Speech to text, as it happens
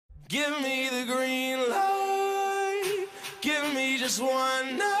Give me the green light. Give me just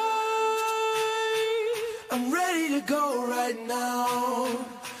one night. I'm ready to go right now.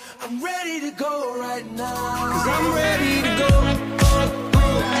 I'm ready to go right now. 'Cause I'm ready to go.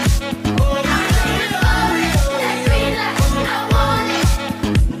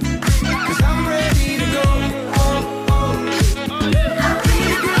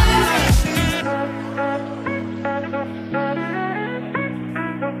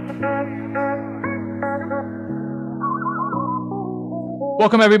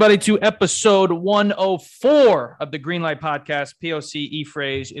 Welcome, everybody, to episode 104 of the Greenlight Podcast, POC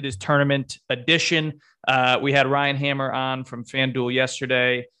E-Phrase. It is tournament edition. We had Ryan Hammer on from FanDuel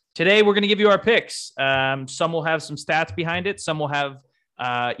yesterday. Today, we're going to give you our picks. Some will have some stats behind it. Some will have,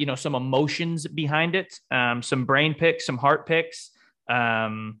 some emotions behind it. Some brain picks, some heart picks.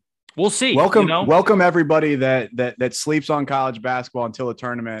 We'll see. Welcome everybody that sleeps on college basketball until the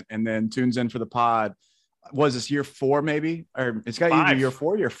tournament and then tunes in for the pod. Was this year 4 maybe? Or it's got either year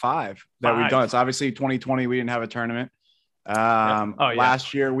 4 or year 5 that we've done. It's obviously 2020. We didn't have a tournament.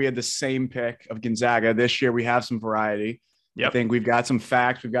 Last year we had the same pick of Gonzaga. This year we have some variety. Yep. I think we've got some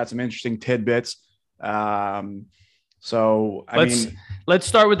facts. We've got some interesting tidbits. Let's start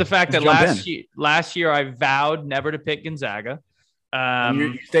with the fact that last year I vowed never to pick Gonzaga.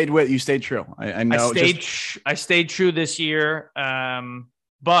 You stayed true. I know. I stayed true this year.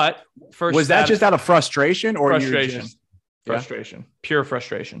 But first, was that just out of frustration or frustration, pure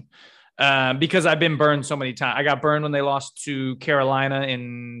frustration? Because I've been burned so many times. I got burned when they lost to Carolina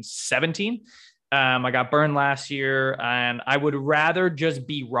in 2017. I got burned last year, and I would rather just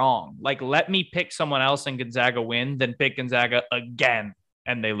be wrong. Like, let me pick someone else and Gonzaga win than pick Gonzaga again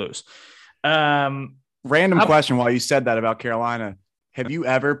and they lose. Random question while you said that about Carolina. Have you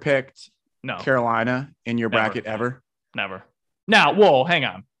ever picked Carolina in your bracket ever? Never. Now, whoa, hang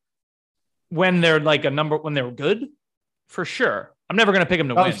on. When they're like when they're good, for sure. I'm never going to pick them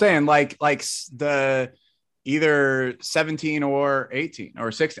to win. I'm saying like the either 17 or 18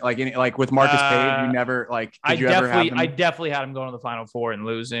 or 16, like with Marcus Page, you never I definitely had him going to the Final Four and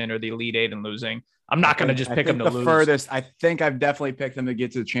losing, or the Elite Eight and losing. I'm not going to just pick them to lose. Furthest, I think I've definitely picked them to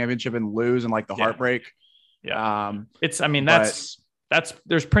get to the championship and lose and like the heartbreak. Yeah.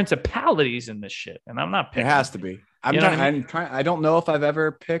 There's principalities in this shit, and I'm not picking. It has to be. I don't know if I've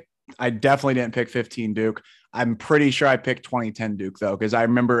ever picked. I definitely didn't pick 15 Duke. I'm pretty sure I picked 2010 Duke though, because I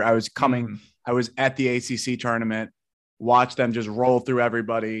remember I was coming. I was at the ACC tournament, watched them just roll through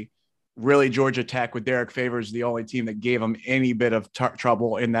everybody. Really, Georgia Tech with Derek Favors, the only team that gave them any bit of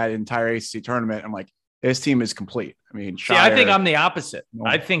trouble in that entire ACC tournament. I'm like, this team is complete. I mean, I think I'm the opposite.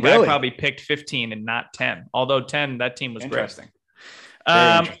 I think I probably picked 15 and not 10. Although 10, that team was interesting. Great.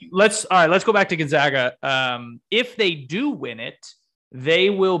 Let's go back to Gonzaga. If they do win it, they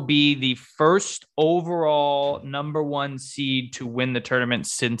will be the first overall number 1 seed to win the tournament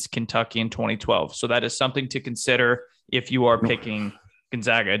since Kentucky in 2012. So that is something to consider if you are picking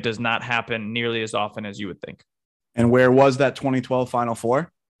Gonzaga. It does not happen nearly as often as you would think. And where was that 2012 Final Four?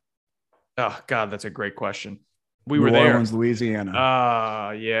 Oh God, that's a great question. New Orleans, Louisiana.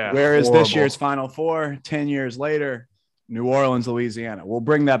 Yeah. Where is this year's Final Four? 10 years later. New Orleans, Louisiana. We'll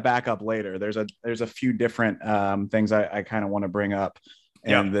bring that back up later. There's a few different things I kind of want to bring up,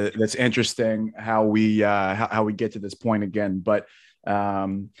 and that's interesting how we get to this point again. But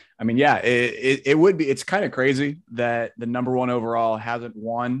it would be. It's kind of crazy that the number 1 overall hasn't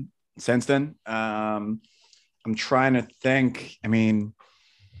won since then. I'm trying to think. I mean,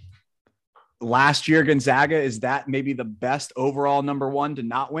 last year Gonzaga, is that maybe the best overall number 1 to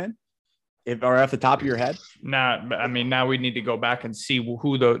not win? Or off the top of your head? Now we need to go back and see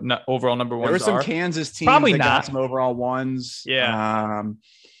who the overall number 1s are. There were some Kansas teams Probably that not. got some overall 1s. Yeah.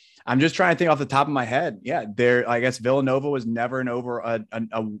 I'm just trying to think off the top of my head. Yeah, I guess Villanova was never a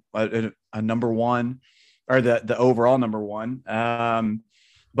number 1 or the overall number 1.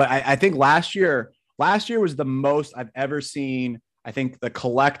 But I think last year was the most I've ever seen. I think the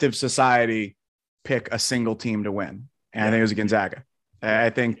collective society pick a single team to win, and I think it was Gonzaga.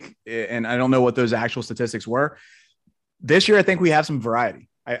 I think, and I don't know what those actual statistics were. This year, I think we have some variety.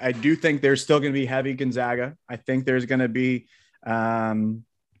 I do think there's still going to be heavy Gonzaga. I think there's going to be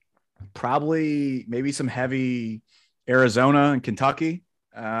probably maybe some heavy Arizona and Kentucky,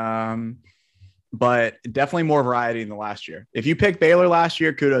 but definitely more variety than the last year. If you picked Baylor last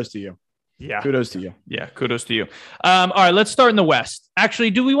year, kudos to you. Yeah. Kudos to you. Yeah. Kudos to you. All right, let's start in the West. Actually,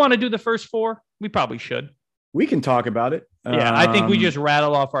 do we want to do the first 4? We probably should. We can talk about it. Yeah, I think we just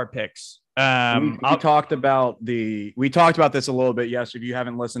rattle off our picks. We talked about this a little bit. Yes, if you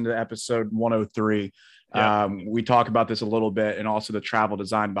haven't listened to episode 103, Yeah. We talk about this a little bit and also the travel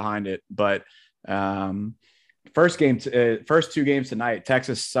design behind it. But first two games tonight,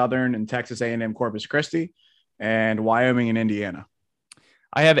 Texas Southern and Texas A&M Corpus Christi, and Wyoming and Indiana.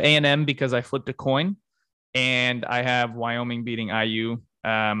 I have A&M because I flipped a coin, and I have Wyoming beating IU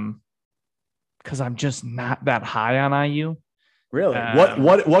because I'm just not that high on IU. Really?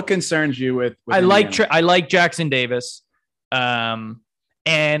 What concerns you with I like Jackson Davis.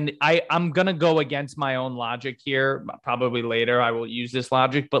 And I'm going to go against my own logic here. Probably later I will use this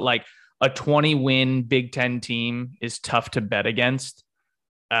logic, but like a 20-win Big Ten team is tough to bet against.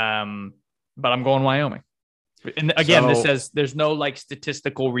 But I'm going Wyoming. And again, this says there's no like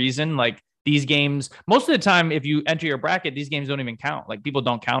statistical reason. Like these games, most of the time, if you enter your bracket, these games don't even count. Like people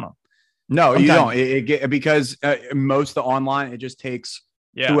don't count them. No, sometimes. You don't. Because most of the online, it just takes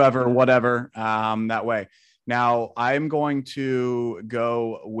whoever, whatever, that way. Now, I'm going to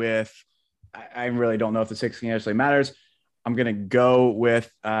go with, I really don't know if the 16 actually matters. I'm going to go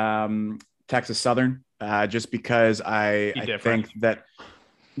with Texas Southern just because I think that,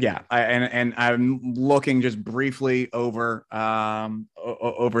 and I'm looking just briefly over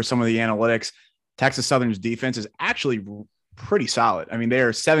over some of the analytics. Texas Southern's defense is actually pretty solid. I mean, they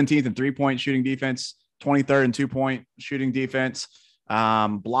are 17th in 3-point shooting defense, 23rd in 2-point shooting defense.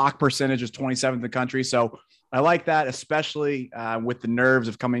 Block percentage is 27th in the country. So I like that, especially with the nerves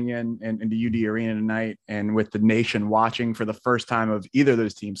of coming in the UD Arena tonight and with the nation watching for the first time of either of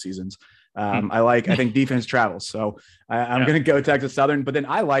those team seasons. I think defense travels. So I'm going to go Texas Southern, but then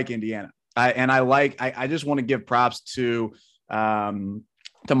I like Indiana. I just want to give props to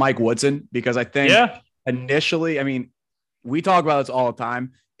Mike Woodson because I think initially, I mean, we talk about this all the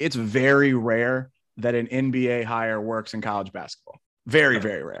time. It's very rare that an NBA hire works in college basketball. Very,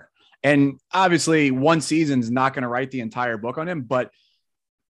 very rare. And obviously one season's not going to write the entire book on him, but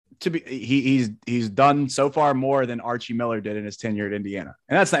he's done so far more than Archie Miller did in his tenure at Indiana.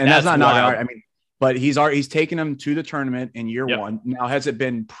 And that's not I mean, but he's taken them to the tournament in year one. Now, has it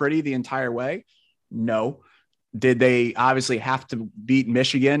been pretty the entire way? No. Did they obviously have to beat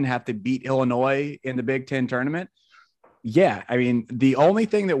Michigan, have to beat Illinois in the Big Ten tournament? Yeah. I mean, the only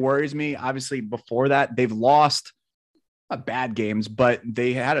thing that worries me, obviously before that, they've lost not bad games, but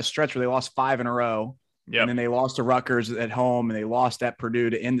they had a stretch where they lost 5 in a row. And then they lost to Rutgers at home and they lost at Purdue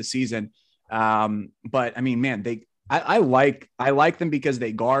to end the season. But I mean, man, I like them because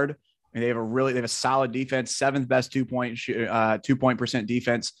they guard and they have a solid defense, 7th best 2-point percent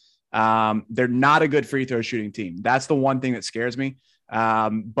defense. They're not a good free throw shooting team. That's the one thing that scares me.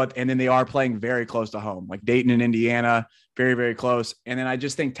 And then they are playing very close to home, like Dayton and Indiana, very, very close. And then I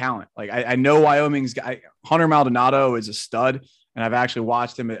just think talent, like I know Wyoming's guy, Hunter Maldonado is a stud. And I've actually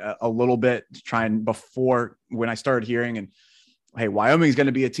watched him a little bit before when I started hearing and hey, Wyoming's going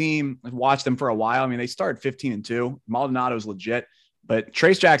to be a team. I've watched them for a while. I mean, they started 15-2. Maldonado's legit, but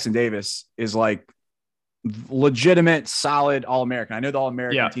Trace Jackson Davis is like legitimate, solid All-American. I know the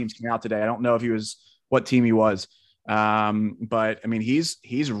All-American teams came out today. I don't know if what team he was. But I mean, he's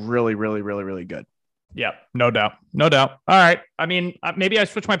really, really, really, really good. Yeah, no doubt. All right. I mean, maybe I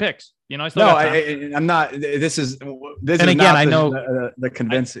switch my picks. You know, I'm not. This is. And again, not I know the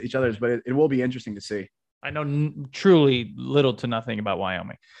convince each other's, but it will be interesting to see. I know truly little to nothing about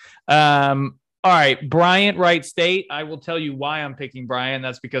Wyoming. All right, Bryant Wright State. I will tell you why I'm picking Bryant.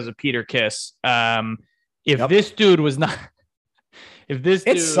 That's because of Peter Kiss. This dude was not.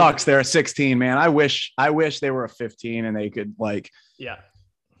 It sucks. They're a 16, man. I wish they were a 15 and they could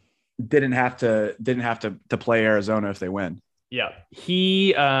didn't have to play Arizona if they win. Yeah.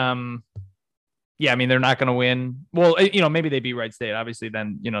 I mean, they're not going to win. Well, maybe they beat Wright State. Obviously,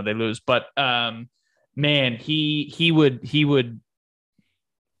 then, they lose. But, man, he would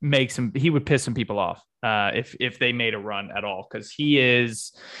piss some people off if they made a run at all. Because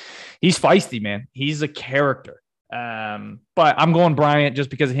he's feisty, man. He's a character. But I'm going Bryant just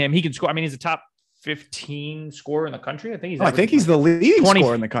because of him. He can score. I mean, he's a top 15 scorer in the country. I think he's the leading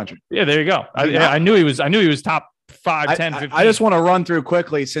scorer in the country. Yeah, there you go. I knew he was top 5, 10, 15. I just want to run through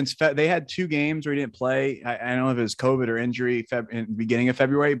quickly since they had 2 games where he didn't play. I don't know if it was COVID or injury in the beginning of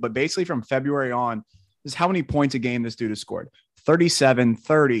February, but basically from February on, this is how many points a game this dude has scored. 37,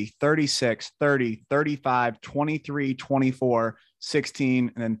 30, 36, 30, 35, 23, 24,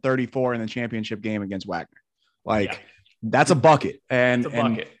 16, and then 34 in the championship game against Wagner. That's a bucket. And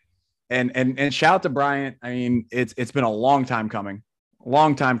shout out to Bryant. I mean, it's been a long time coming.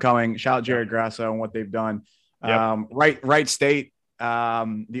 Shout out Jared Grasso and what they've done. Wright State.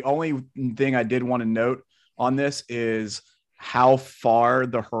 The only thing I did want to note on this is how far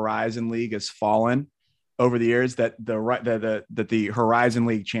the Horizon League has fallen over the years that the Horizon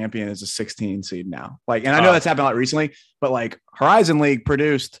League champion is a 16 seed now. Like, and I know that's happened a lot recently, but like Horizon League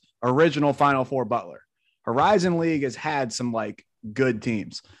produced original Final Four Butler. Horizon League has had some like good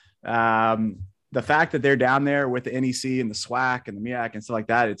teams. The fact that they're down there with the NEC and the SWAC and the MEAC and stuff like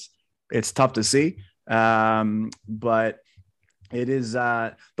that, it's tough to see. But it is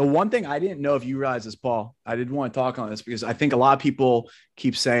the one thing I didn't know if you realize this, Paul. I didn't want to talk on this because I think a lot of people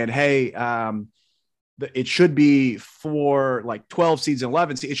keep saying, hey, it should be for like 12 seeds and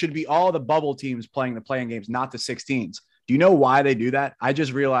 11 seeds. It should be all the bubble teams playing the playing games, not the 16s. Do you know why they do that? I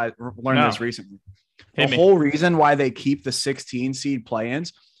just learned this recently. The whole reason why they keep the 16 seed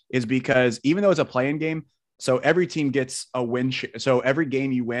play-ins is because even though it's a play-in game, so every team gets a win. So every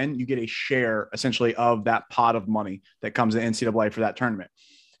game you win, you get a share essentially of that pot of money that comes in NCAA for that tournament.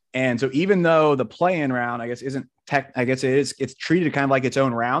 And so even though the play-in round, I guess, it's treated kind of like its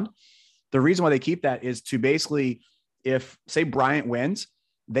own round. The reason why they keep that is to basically, if say Bryant wins,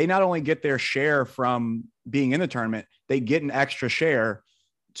 they not only get their share from being in the tournament, they get an extra share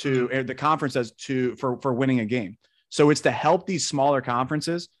to the conference for winning a game. So it's to help these smaller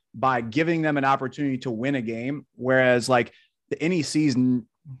conferences by giving them an opportunity to win a game. Whereas like the NEC's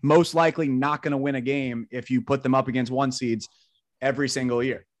most likely not going to win a game if you put them up against 1 seeds every single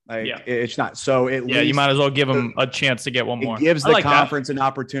year. Like it's not. So you might as well give them a chance to get one more. It gives the conference an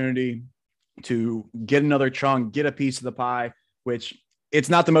opportunity to get another chunk, get a piece of the pie, which it's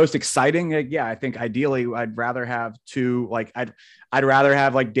not the most exciting. I think ideally I'd rather have two, like I'd rather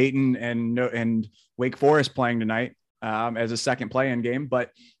have like Dayton and Wake Forest playing tonight as a second play-in game, but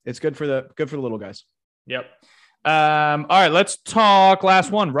it's good for the little guys. Yep. All right, let's talk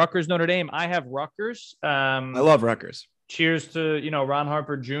last one. Rutgers, Notre Dame. I have Rutgers. I love Rutgers. Cheers to, Ron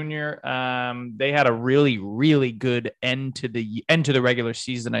Harper Jr. They had a really, really good end to the regular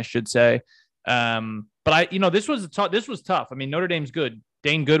season, I should say. But this was tough. I mean, Notre Dame's good.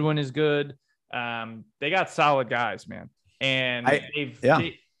 Dane Goodwin is good. They got solid guys, man. And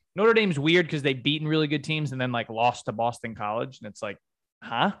Notre Dame's weird because they've beaten really good teams and then like lost to Boston College. And it's like,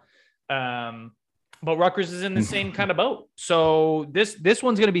 huh? But Rutgers is in the same kind of boat. So this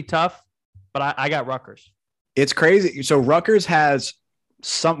one's going to be tough, but I got Rutgers. It's crazy. So Rutgers has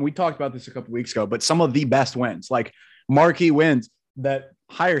we talked about this a couple weeks ago, but some of the best wins, like marquee wins that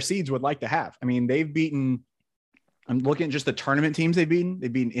higher seeds would like to have. I mean, I'm looking at just the tournament teams they've beaten.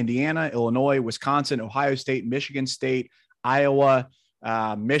 They've beaten Indiana, Illinois, Wisconsin, Ohio State, Michigan State, Iowa,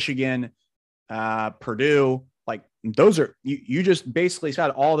 Michigan, Purdue. Like those are, you just basically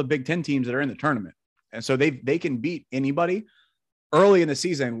got all the Big Ten teams that are in the tournament. And so they can beat anybody. Early in the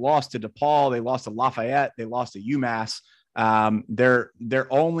season, lost to DePaul, they lost to Lafayette, they lost to UMass.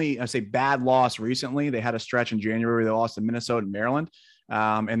 Their only, I say, bad loss recently. They had a stretch in January. They lost to Minnesota and Maryland,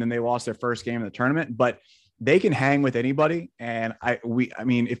 and then they lost their first game in the tournament. But they can hang with anybody. And I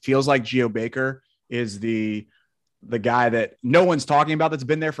mean, it feels like Geo Baker is the guy that no one's talking about that's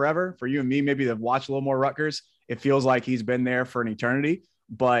been there forever. For you and me, maybe they've watched a little more Rutgers. It feels like he's been there for an eternity.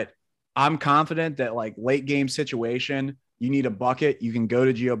 But I'm confident that like late game situation, you need a bucket, you can go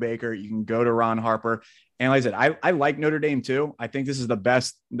to Geo Baker, you can go to Ron Harper. And like I said, I like Notre Dame too. I think this is the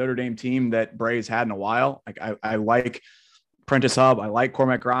best Notre Dame team that Bray's had in a while. Like I like Prentice Hub, I like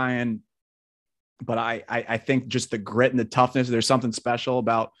Cormac Ryan, but I think just the grit and the toughness, there's something special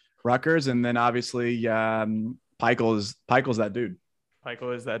about Rutgers. And then obviously Pikel's that dude.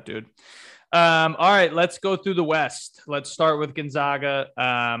 Pikel is that dude. All right, let's go through the West. Let's start with Gonzaga.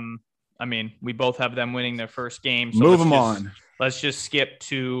 I mean, we both have them winning their first game. So move them on. Let's just skip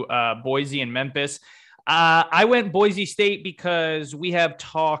to Boise and Memphis. I went Boise State because we have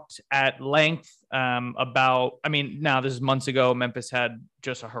talked at length about, I mean, now this is months ago. Memphis had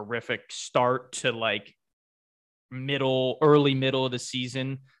just a horrific start to like early middle of the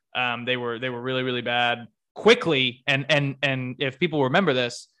season. They were really, really bad quickly. And if people remember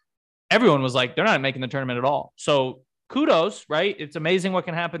this, everyone was like, they're not making the tournament at all. So kudos, right? It's amazing what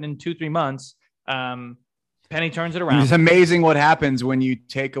can happen in 2-3 months. Penny turns it around. It's amazing what happens when you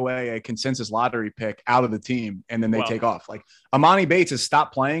take away a consensus lottery pick out of the team and then they take off. Like Amani Bates has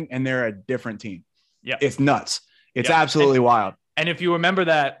stopped playing and they're a different team. Yeah, it's nuts. It's absolutely wild. And if you remember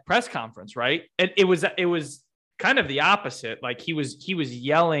that press conference, right? It was kind of the opposite. Like he was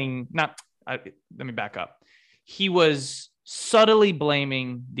yelling. Let me back up. He was subtly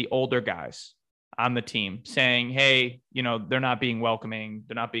blaming the older guys on the team, saying, hey, they're not being welcoming,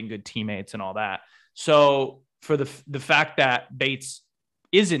 they're not being good teammates and all that. So for the fact that Bates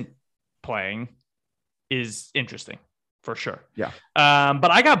isn't playing is interesting for sure. Yeah. But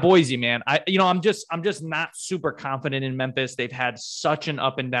I got Boise, man. I'm just not super confident in Memphis. They've had such an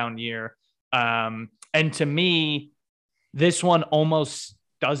up and down year. And to me, this one almost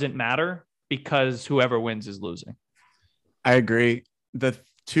doesn't matter because whoever wins is losing. I agree. The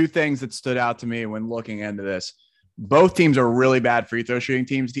two things that stood out to me when looking into this, both teams are really bad free throw shooting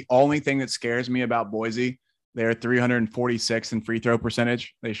teams. The only thing that scares me about Boise, they're 346 in free throw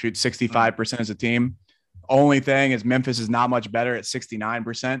percentage. They shoot 65% as a team. Only thing is Memphis is not much better at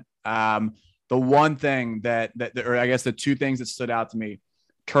 69%. The one thing or I guess the two things that stood out to me,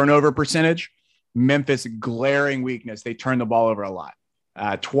 turnover percentage, Memphis glaring weakness. They turn the ball over a lot.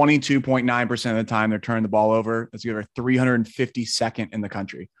 22.9% of the time they're turning the ball over. That's over 352nd in the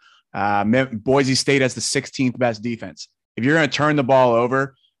country. Boise State has the 16th best defense. If you're going to turn the ball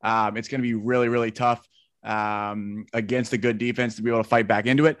over, it's going to be really, really tough against a good defense to be able to fight back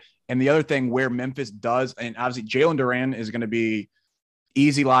into it. And the other thing where Memphis does, and obviously Jalen Duran is going to be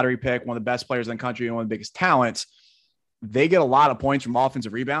easy lottery pick, one of the best players in the country and one of the biggest talents. They get a lot of points from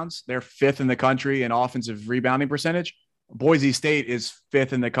offensive rebounds. They're 5th in the country in offensive rebounding percentage. Boise State is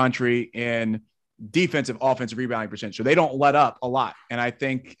 5th in the country in defensive offensive rebounding percentage. So they don't let up a lot. And I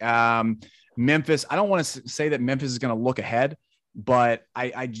think Memphis, I don't want to say that Memphis is going to look ahead, but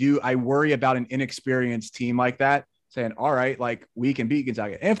I worry about an inexperienced team like that saying, all right, like we can beat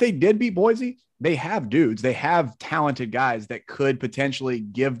Gonzaga. And if they did beat Boise, they have dudes, they have talented guys that could potentially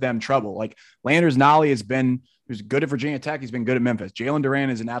give them trouble. Like Landers Nolly who's good at Virginia Tech. He's been good at Memphis. Jalen Duran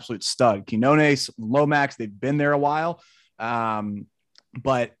is an absolute stud. Quinones, Lomax, they've been there a while.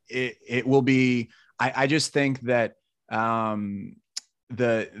 But it will be, I just think that the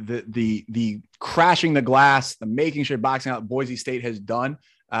crashing the glass, the making sure boxing out Boise State has done.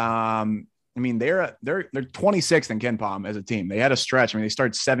 I mean, they're 26th in KenPom as a team. They had a stretch. I mean, they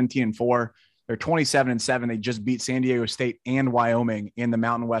started 17-4. They're 27-7. They just beat San Diego State and Wyoming in the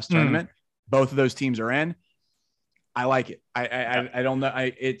Mountain West tournament. Both of those teams are in. I like it. I don't know.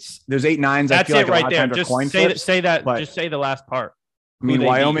 There's 8-9s. That's I feel it like right there. Just say that. Just say the last part. I mean,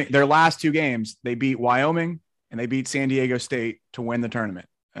 Wyoming, their last two games, they beat Wyoming and they beat San Diego State to win the tournament.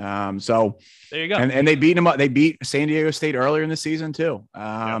 So there you go. And they beat them up. They beat San Diego State earlier in the season too.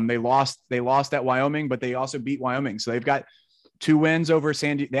 They lost at Wyoming, but they also beat Wyoming. So they've got 2 wins over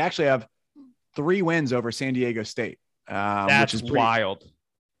They actually have 3 wins over San Diego State. That's which is wild.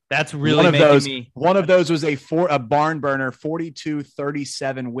 That's really one of those was a barn burner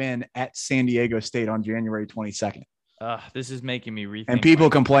 42-37 win at San Diego State on January 22nd. This is making me rethink. And people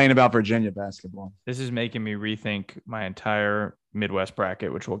complain about Virginia basketball. This is making me rethink my entire Midwest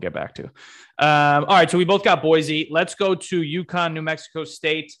bracket, which we'll get back to. All right, so we both got Boise. Let's go to UConn, New Mexico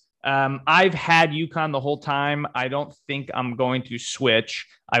State. I've had UConn the whole time. I don't think I'm going to switch.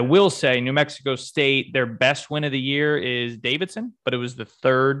 I will say New Mexico State, their best win of the year is Davidson, but it was the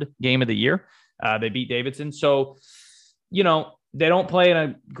 3rd game of the year. They beat Davidson. So, they don't play in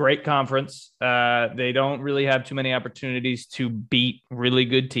a great conference. They don't really have too many opportunities to beat really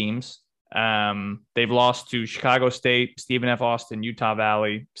good teams. They've lost to Chicago State, Stephen F. Austin, Utah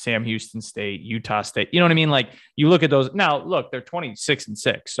Valley, Sam Houston State, Utah State. You know what I mean? Like you look at those now, look, they're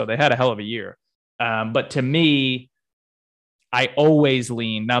 26-6. So they had a hell of a year. But to me, I always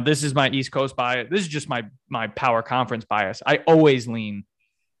lean. Now this is my East Coast bias. This is just my power conference bias. I always lean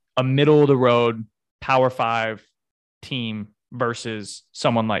a middle of the road Power 5 team versus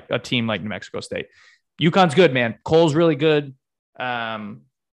a team like New Mexico State. UConn's good, man. Cole's really good.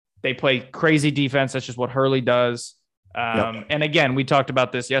 They play crazy defense. That's just what Hurley does. And again, we talked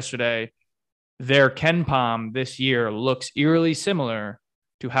about this yesterday. Their KenPom this year looks eerily similar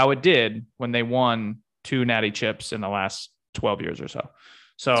to how it did when they won 2 natty chips in the last 12 years or so.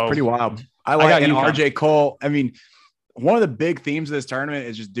 So it's pretty wild. I like RJ Cole. I mean, one of the big themes of this tournament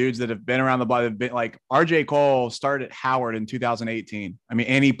is just dudes that have been around the block. Have been like RJ Cole started at Howard in 2018. I mean,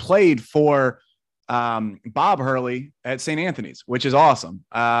 and he played for Bob Hurley at St. Anthony's, which is awesome.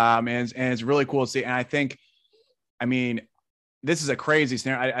 And it's really cool to see. And I think, this is a crazy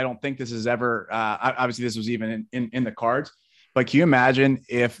scenario. I don't think this is ever, obviously this was even in the cards, but can you imagine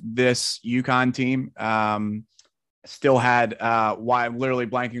if this UConn team still had, why I'm literally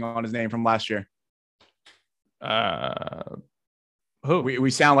blanking on his name from last year. Who?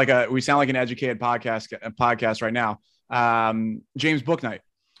 We sound like an educated podcast right now. James Bouknight.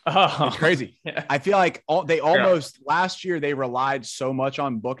 Oh, it's crazy. Yeah. I feel like last year they relied so much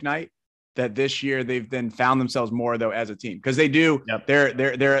on Bouknight that this year they've then found themselves more though as a team because they do. Yep.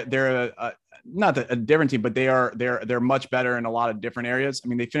 They're not a different team, but they're much better in a lot of different areas. I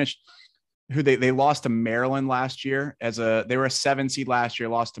mean, they finished. They lost to Maryland last year they were a 7 seed last year,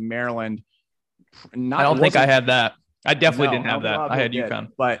 lost to Maryland. I don't think I had that. I definitely didn't have that. I had UConn.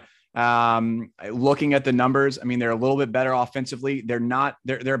 But Looking at the numbers, I mean, they're a little bit better offensively.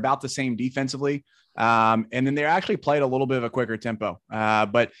 They're about the same defensively. And then they actually played a little bit of a quicker tempo.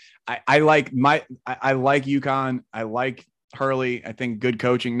 But I like UConn. I like Hurley. I think good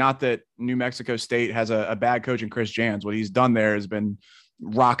coaching. Not that New Mexico State has a bad coach in Chris Jans. What he's done there has been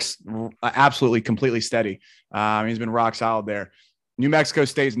absolutely completely steady. He's been rock solid there. New Mexico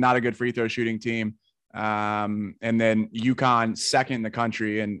State is not a good free throw shooting team. And then UConn second in the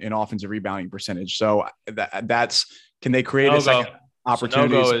country in offensive rebounding percentage. So can they create a second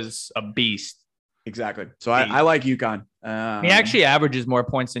opportunity? Sanogo is a beast. Exactly. So I like UConn. He actually averages more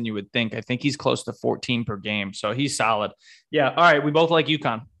points than you would think. I think he's close to 14 per game. So he's solid. Yeah. All right. We both like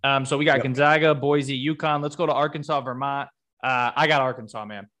UConn. So we got Gonzaga, Boise, UConn. Let's go to Arkansas, Vermont. I got Arkansas,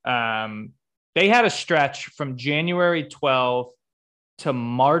 man. They had a stretch from January 12th to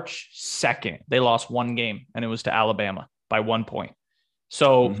March 2nd. They lost one game, and it was to Alabama by 1 point.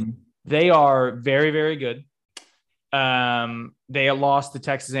 So they are very, very good. They lost to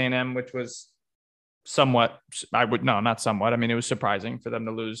Texas A&M, which was not somewhat. I mean, it was surprising for them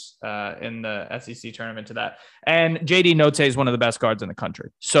to lose in the SEC tournament to that. And JD Note is one of the best guards in the country.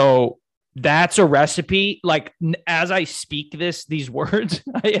 So that's a recipe. Like, as I speak these words,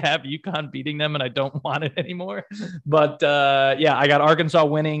 I have UConn beating them, and I don't want it anymore. But I got Arkansas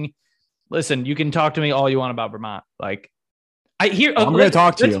winning. Listen, you can talk to me all you want about Vermont. Like, I'm going to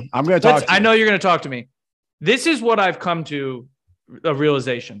talk to you. I know you're going to talk to me. This is what I've come to a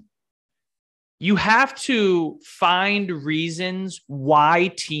realization. You have to find reasons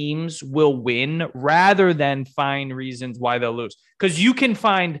why teams will win rather than find reasons why they'll lose. Because you can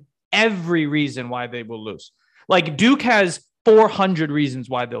find every reason why they will lose. Like, Duke has 400 reasons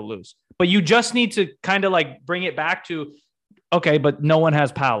why they'll lose. But you just need to kind of like bring it back to, okay, but no one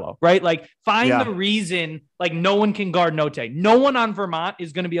has Paolo, right? Like, find the reason, like, no one can guard Note. No one on Vermont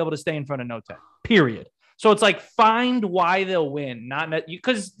is going to be able to stay in front of Note, period. So it's like, find why they'll win,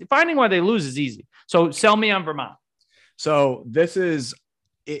 because finding why they lose is easy. So sell me on Vermont. So this is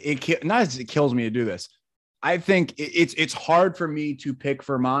not as it kills me to do this. I think it's hard for me to pick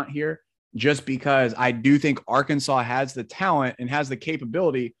Vermont here, just because I do think Arkansas has the talent and has the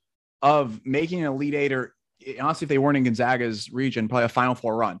capability of making an Elite Eight, or honestly, if they weren't in Gonzaga's region, probably a Final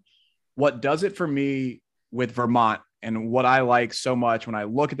Four run. What does it for me with Vermont, and what I like so much when I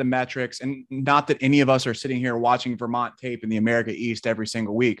look at the metrics, and not that any of us are sitting here watching Vermont tape in the America East every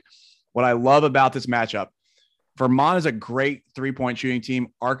single week. What I love about this matchup, Vermont is a great three-point shooting team.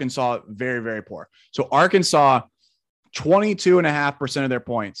 Arkansas, very, very poor. So Arkansas, 22.5% of their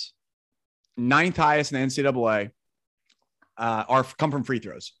points, ninth highest in the NCAA, come from free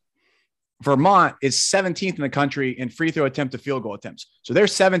throws. Vermont is 17th in the country in free throw attempt to field goal attempts. So they're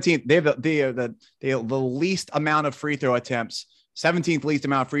 17th. They have the least amount of free throw attempts, 17th least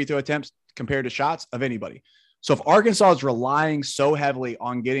amount of free throw attempts compared to shots of anybody. So if Arkansas is relying so heavily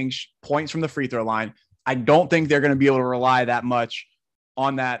on getting points from the free throw line, I don't think they're going to be able to rely that much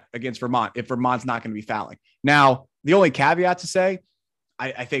on that against Vermont if Vermont's not going to be fouling. Now, the only caveat to say,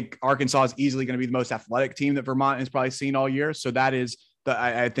 I think Arkansas is easily going to be the most athletic team that Vermont has probably seen all year. So that is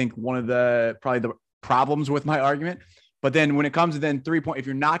I think one of the problems with my argument. But then when it comes to then 3-point, if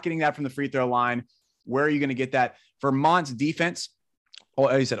you're not getting that from the free throw line, where are you going to get that? Vermont's defense,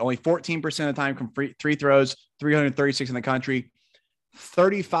 as you said, only 14% of the time from free throws, 336 in the country,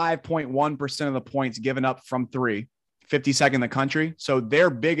 35.1% of the points given up from three, 52nd in the country. So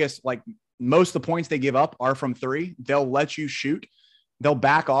their biggest, like, most of the points they give up are from three. They'll let you shoot. They'll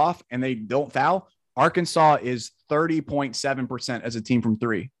back off and they don't foul. Arkansas is 30.7% as a team from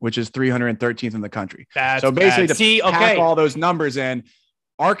three, which is 313th in the country. So basically, pack all those numbers in,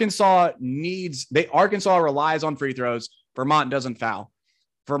 Arkansas relies on free throws. Vermont doesn't foul.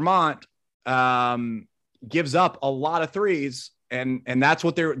 Vermont gives up a lot of threes, and that's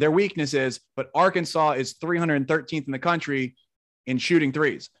what their weakness is. But Arkansas is 313th in the country in shooting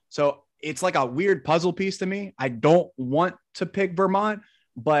threes. So it's like a weird puzzle piece to me. I don't want to pick Vermont.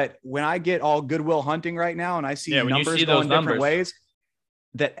 But when I get all Goodwill Hunting right now and I see numbers going different ways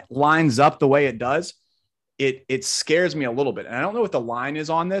that lines up the way it does, it scares me a little bit. And I don't know what the line is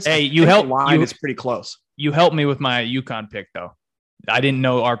on this. Hey, it's pretty close. You helped me with my UConn pick, though. I didn't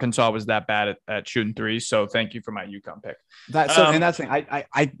know Arkansas was that bad at shooting threes. So thank you for my UConn pick. And that's the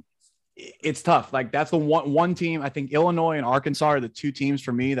thing. It's tough. Like, that's the one team. I think Illinois and Arkansas are the two teams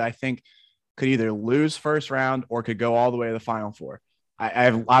for me that I think could either lose first round or could go all the way to the Final Four. I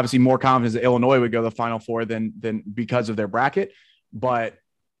have obviously more confidence that Illinois would go to the Final Four than because of their bracket. But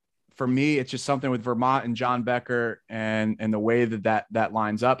for me, it's just something with Vermont and John Becker and the way that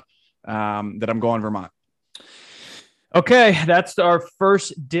lines up that I'm going Vermont. Okay, that's our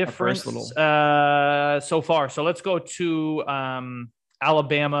first difference so far. So let's go to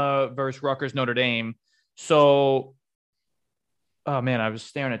Alabama versus Rutgers Notre Dame. So, oh man, I was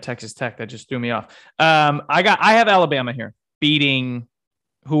staring at Texas Tech. That just threw me off. I have Alabama here beating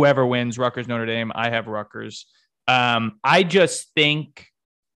whoever wins, Rutgers Notre Dame. I have Rutgers. I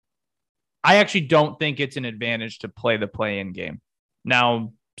actually don't think it's an advantage to play the play-in game.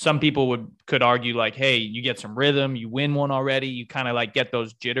 Now, some people could argue like, hey, you get some rhythm, you win one already, you kind of like get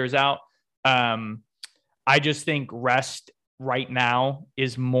those jitters out. I just think rest right now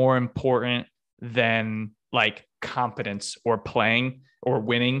is more important than like competence or playing or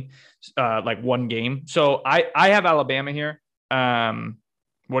winning like one game. So I have Alabama here.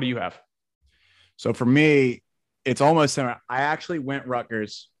 What do you have? So for me, it's almost similar. I actually went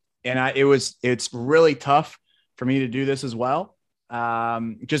Rutgers, and it's really tough for me to do this as well.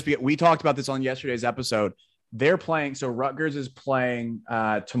 Just because we talked about this on yesterday's episode. They're playing. So Rutgers is playing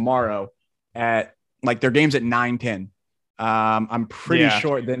tomorrow at like their game's at 9:10. I'm pretty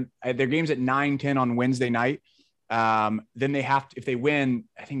sure then their game's at 9:10 on Wednesday night. Then they have to, if they win,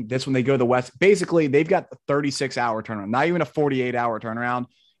 I think that's when they go to the West. Basically, they've got a 36-hour turnaround, not even a 48-hour turnaround.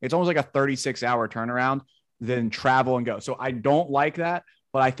 It's almost like a 36-hour turnaround, then travel and go. So I don't like that,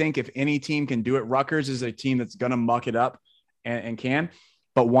 but I think if any team can do it, Rutgers is a team that's going to muck it up and can.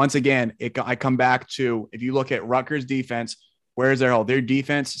 But once again, I come back to, if you look at Rutgers defense, where's their hole? Their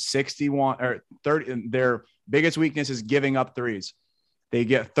defense, 61 or 30, their biggest weakness is giving up threes. They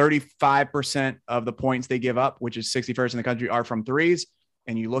get 35% of the points they give up, which is 61st in the country, are from threes.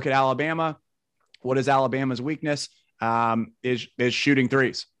 And you look at Alabama, what is Alabama's weakness? Is shooting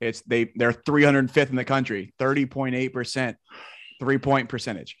threes. They're 305th in the country, 30.8% 3-point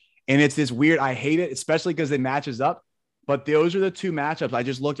percentage. And it's this weird, I hate it, especially because it matches up. But those are the two matchups. I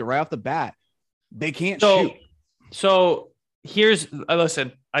just looked at right off the bat. They can't shoot. So here's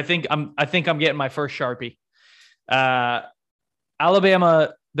listen. I think I'm getting my first Sharpie.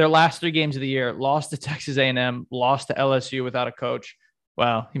 Alabama, their last 3 games of the year, lost to Texas A&M, lost to LSU without a coach.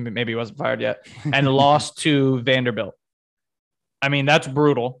 Well, maybe he wasn't fired yet, and lost to Vanderbilt. I mean, that's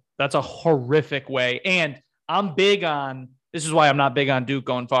brutal. That's a horrific way. And I'm big on, this is why I'm not big on Duke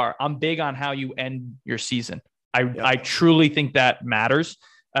going far. I'm big on how you end your season. I truly think that matters.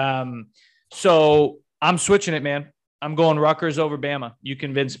 So I'm switching it, man. I'm going Rutgers over Bama. You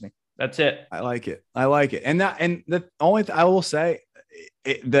convinced me. That's it. I like it. And the only I will say,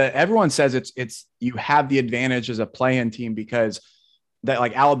 everyone says it's you have the advantage as a play-in team because that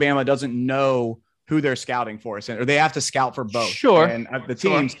like Alabama doesn't know who they're scouting for, or they have to scout for both. Sure. And the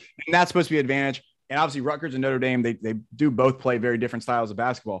teams, and that's supposed to be an advantage. And obviously Rutgers and Notre Dame, they do both play very different styles of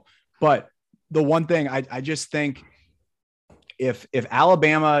basketball. But the one thing I just think if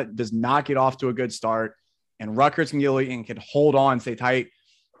Alabama does not get off to a good start and Rutgers can hold on, stay tight,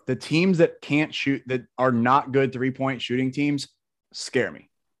 the teams that can't shoot, that are not good 3-point shooting teams, scare me.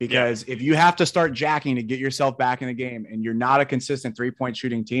 Because if you have to start jacking to get yourself back in the game and you're not a consistent 3-point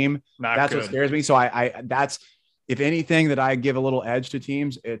shooting team, that's what scares me. So that's, if anything that I give a little edge to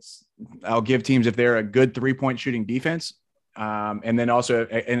teams, I'll give teams if they're a good 3-point shooting defense. And then also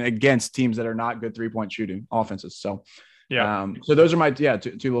and against teams that are not good 3-point shooting offenses. So, so those are my, two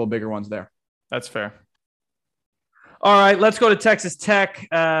little bigger ones there. That's fair. All right, let's go to Texas Tech.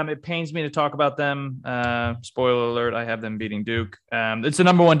 It pains me to talk about them. Spoiler alert, I have them beating Duke. It's the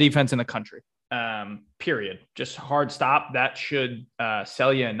number 1 defense in the country, period. Just hard stop. That should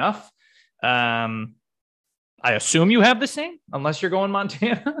sell you enough. I assume you have the same, unless you're going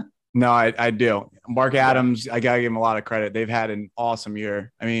Montana. No, I do. Mark Adams, I got to give him a lot of credit. They've had an awesome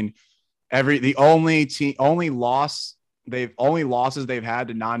year. I mean, the only losses they've had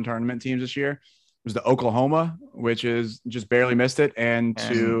to non-tournament teams this year was to Oklahoma, which is just barely missed it, and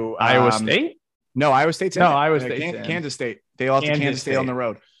to Iowa State. No, Iowa State's in Iowa State. Kansas State. They lost to Kansas State on the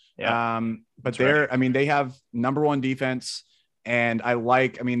road. Yeah. But they have number 1 defense, and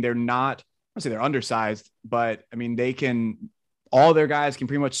they're not, I'll say they're undersized, but I mean, all their guys can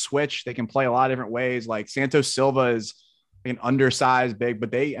pretty much switch. They can play a lot of different ways. Like Santos Silva is an undersized big, but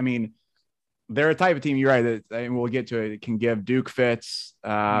they're a type of team, you're right, that, and we'll get to it, can give Duke fits.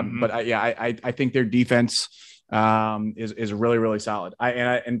 But I think their defense is really, really solid.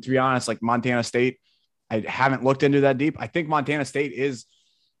 And to be honest, like Montana State, I haven't looked into that deep. I think Montana State is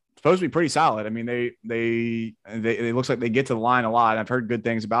supposed to be pretty solid. I mean, they looks like they get to the line a lot. I've heard good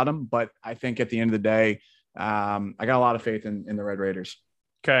things about them, but I think at the end of the day, I got a lot of faith in the Red Raiders.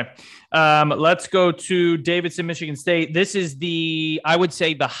 Okay. Let's go to Davidson, Michigan State. This is I would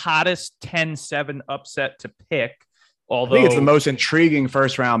say the hottest 10-7 upset to pick. Although I think it's the most intriguing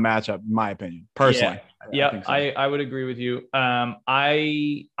first round matchup, in my opinion, personally. Yeah, so. I would agree with you.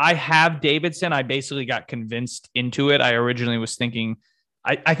 I have Davidson. I basically got convinced into it. I originally was thinking,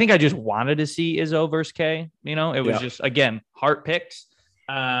 I think I just wanted to see Izzo versus K. You know, it was just, again, heart picks.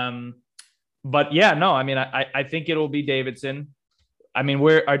 But yeah, no, I mean, I think it'll be Davidson. I mean,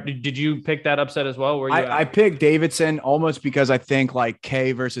 did you pick that upset as well? Where I picked Davidson almost because I think like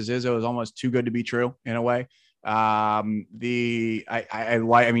K versus Izzo is almost too good to be true in a way. I mean,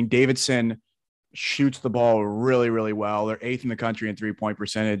 Davidson shoots the ball really, really well. They're 8th in the country in 3-point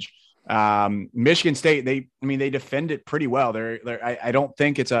percentage. Michigan State, they defend it pretty well. I don't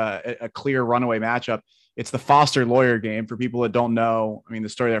think it's a clear runaway matchup. It's the Foster Loyer game for people that don't know. I mean, the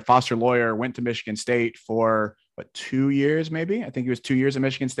story there, Foster Loyer went to Michigan State for 2 years, maybe. I think he was 2 years at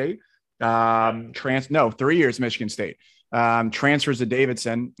Michigan State. 3 years at Michigan State. Transfers to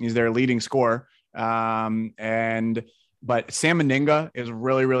Davidson. He's their leading scorer. But Sam Meninga is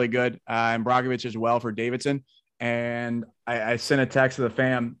really, really good. And Brockovich as well for Davidson. And I sent a text to the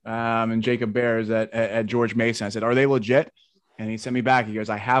fam and Jacob Bears at George Mason. I said, "Are they legit?" And he sent me back. He goes,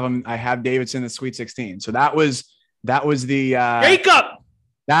 "I have them. I have Davidson in the Sweet 16." So that was the Jacob.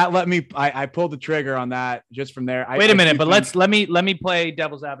 That let me. I pulled the trigger on that just from there. Wait a minute, but let me play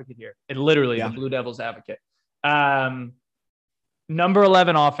devil's advocate here. It literally the Blue Devils advocate. Number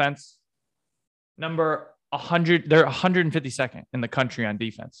 11 offense. Number 100. They're 152nd in the country on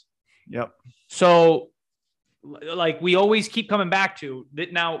defense. Yep. So, like we always keep coming back to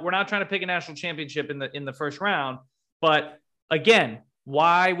that. Now we're not trying to pick a national championship in the first round, but again,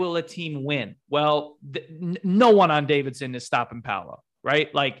 why will a team win? Well, no one on Davidson is stopping Paolo,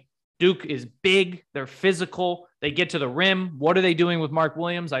 right? Like Duke is big. They're physical. They get to the rim. What are they doing with Mark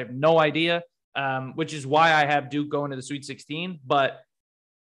Williams? I have no idea, which is why I have Duke going to the Sweet 16. But,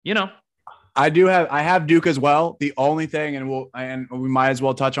 you know. I have Duke as well. The only thing, and we might as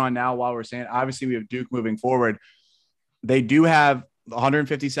well touch on now while we're saying, obviously we have Duke moving forward. They do have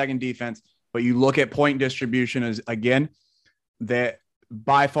 152nd defense, but you look at point distribution as, again, that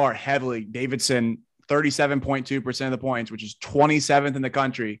by far heavily Davidson, 37.2% of the points, which is 27th in the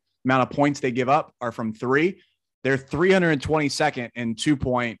country. Amount of points they give up are from 3. They're 322nd in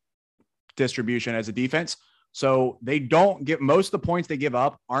 2-point distribution as a defense. So they don't get, most of the points they give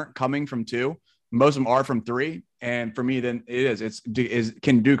up aren't coming from 2. Most of them are from 3. And for me, then is Duke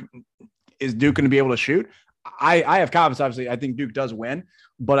going to be able to shoot? I have confidence. Obviously, I think Duke does win,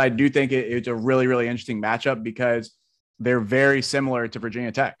 but I do think it's a really, really interesting matchup because they're very similar to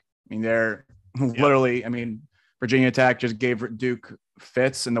Virginia Tech. I mean, they're literally, I mean, Virginia Tech just gave Duke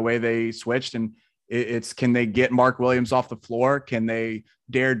fits in the way they switched. And it's, can they get Mark Williams off the floor? Can they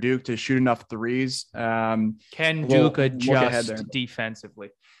dare Duke to shoot enough threes? Can Duke adjust defensively?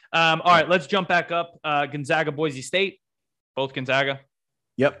 All right, let's jump back up. Gonzaga, Boise State, both Gonzaga.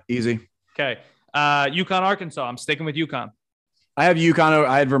 Yep, easy. Okay. UConn, Arkansas. I'm sticking with UConn. I have UConn.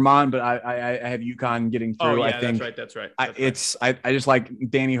 I had Vermont, but I have UConn getting through. Oh, yeah, I think that's right. I just like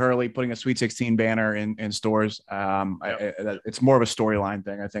Danny Hurley putting a Sweet 16 banner in stores. It's more of a storyline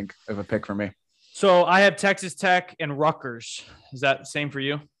thing, I think, of a pick for me. So I have Texas Tech and Rutgers. Is that the same for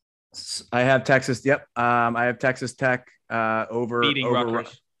you? I have Texas. Yep. I have Texas Tech over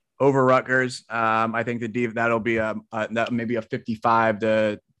Rutgers. Over Rutgers. I think that'll be that maybe a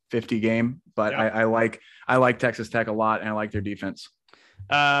 55-50 game, but I like Texas Tech a lot, and I like their defense.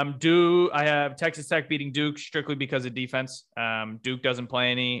 I have Texas Tech beating Duke strictly because of defense. Duke doesn't play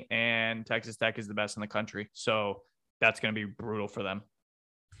any, and Texas Tech is the best in the country, so that's going to be brutal for them.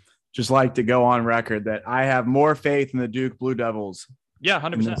 Just like to go on record that I have more faith in the Duke Blue Devils. Yeah,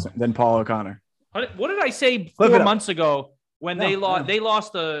 100%. Than Paul O'Connor. What did I say 4 months ago when they lost? They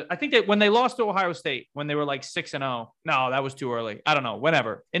lost I think that when they lost to Ohio State, when they were like 6-0. No, that was too early. I don't know.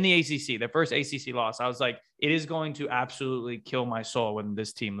 Whenever in the ACC, their first ACC loss, I was like, it is going to absolutely kill my soul when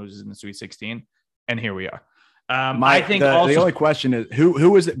this team loses in the Sweet 16. And here we are. I think the only question is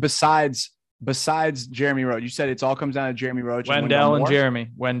who is it besides Jeremy Roach? You said it's all comes down to Jeremy Roach. Wendell and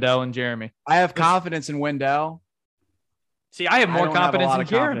Jeremy. I have confidence in Wendell. See, I have more confidence in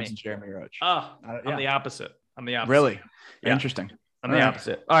Jeremy. Roach. I'm the opposite. Really? Yeah. Interesting. I'm the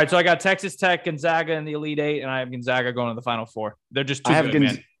opposite. All right, so I got Texas Tech, Gonzaga in the Elite Eight, and I have Gonzaga going to the Final Four. They're just too good,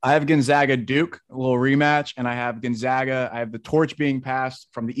 man. I have Gonzaga Duke, a little rematch, and I have Gonzaga. I have the torch being passed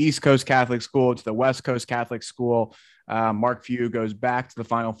from the East Coast Catholic School to the West Coast Catholic School. Mark Few goes back to the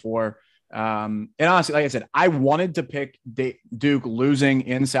Final Four. And honestly, like I said, I wanted to pick Duke losing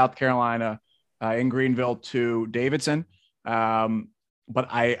in South Carolina, in Greenville to Davidson. But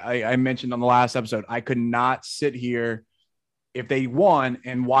I mentioned on the last episode, I could not sit here if they won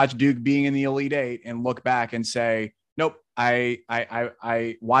and watch Duke being in the Elite Eight and look back and say, nope, why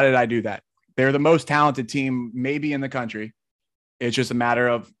did I do that? They're the most talented team maybe in the country. It's just a matter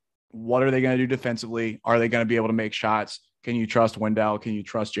of what are they going to do defensively? Are they going to be able to make shots? Can you trust Wendell? Can you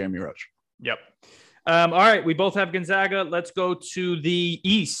trust Jeremy Roach? Yep. All right. We both have Gonzaga. Let's go to the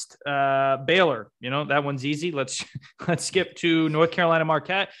East. Baylor, that one's easy. Let's skip to North Carolina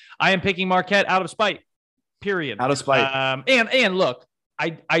Marquette. I am picking Marquette out of spite, period. Out of spite. And look,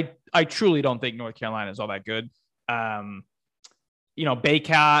 I truly don't think North Carolina is all that good.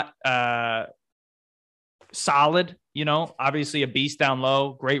 Baycott, solid, obviously a beast down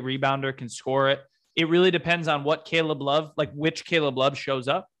low, great rebounder, can score it. It really depends on what which Caleb Love shows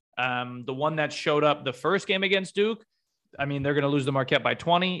up. The one that showed up the first game against Duke, they're going to lose to Marquette by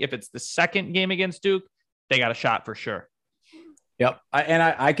 20. If it's the second game against Duke, they got a shot for sure. Yep.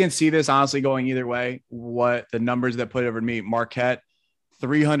 I can see this honestly going either way. What the numbers that put over to me, Marquette,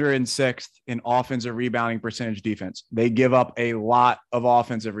 306th in offensive rebounding percentage defense. They give up a lot of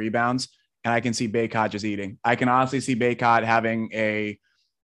offensive rebounds, and I can see Baycott just eating. I can honestly see Baycott having a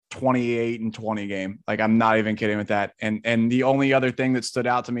 28-20 game. Like, I'm not even kidding with that. And the only other thing that stood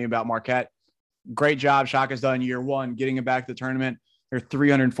out to me about Marquette, great job Shaka's done year one, getting it back to the tournament. They're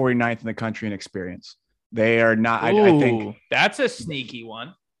 349th in the country in experience. They are not. I think that's a sneaky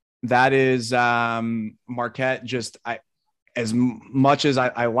one. That is Marquette. As much as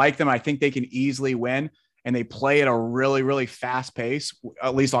I like them, I think they can easily win, and they play at a really, really fast pace,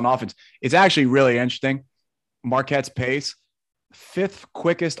 at least on offense. It's actually really interesting. Marquette's pace, 5th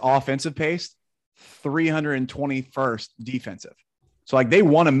quickest offensive pace, 321st defensive. So they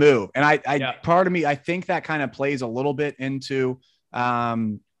want to move. And part of me, I think that kind of plays a little bit into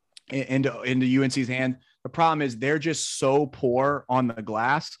UNC's hand. The problem is they're just so poor on the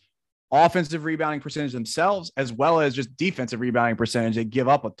glass, offensive rebounding percentage themselves, as well as just defensive rebounding percentage. They give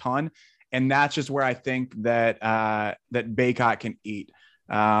up a ton. And that's just where I think that that Baycott can eat.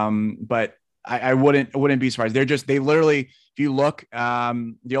 But I wouldn't be surprised. They literally, if you look,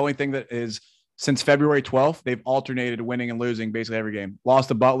 the only thing that is since February 12th, they've alternated winning and losing basically every game. Lost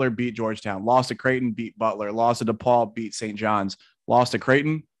to Butler, beat Georgetown. Lost to Creighton, beat Butler. Lost to DePaul, beat St. John's. Lost to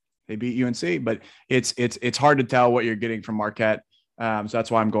Creighton, they beat UNC. But it's hard to tell what you're getting from Marquette. So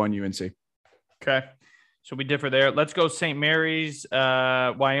that's why I'm going UNC. Okay. So we differ there. Let's go St. Mary's,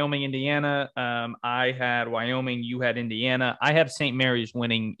 Wyoming, Indiana. I had Wyoming. You had Indiana. I have St. Mary's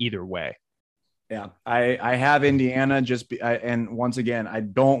winning either way. Yeah, I have Indiana and once again, I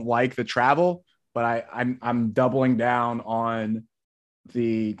don't like the travel, but I'm doubling down on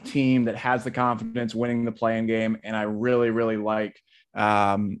the team that has the confidence winning the play-in game. And I really, really like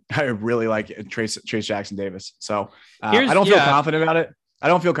Trace Jackson Davis. So I don't feel confident about it. I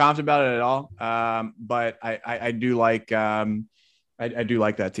don't feel confident about it at all. But I do like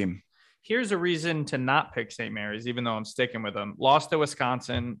that team. Here's a reason to not pick St. Mary's, even though I'm sticking with them. Lost to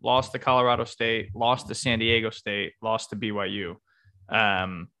Wisconsin, lost to Colorado State, lost to San Diego State, lost to BYU.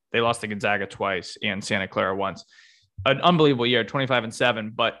 They lost to Gonzaga twice and Santa Clara once. An unbelievable year,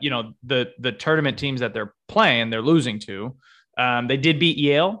 25-7. But, the tournament teams that they're playing, they're losing to. They did beat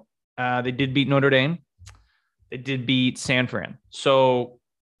Yale. They did beat Notre Dame. They did beat San Fran. So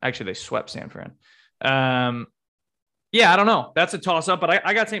actually they swept San Fran. I don't know. That's a toss up, but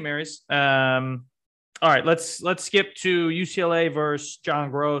I got St. Mary's. All right, let's skip to UCLA versus John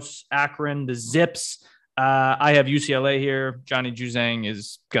Gross, Akron, the Zips. I have UCLA here. Johnny Juzang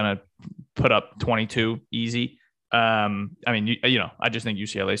is going to put up 22 easy. I just think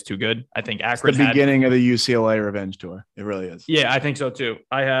UCLA is too good. I think Akron it's the beginning of the UCLA revenge tour. It really is. Yeah, I think so too.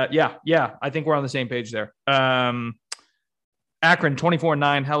 I think we're on the same page there. Akron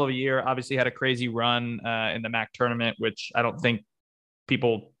 24-9, hell of a year. Obviously had a crazy run in the MAC tournament, which I don't think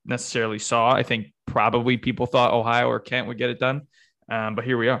people necessarily saw. I think probably people thought Ohio or Kent would get it done. But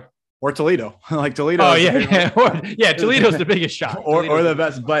here we are. Or Toledo. Toledo. Oh, yeah. Toledo's the biggest shot. Or the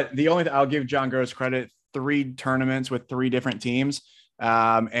best. But the only thing I'll give John Gross credit, 3 tournaments with 3 different teams.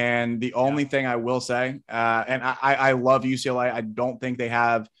 And the only thing I will say, and I love UCLA. I don't think they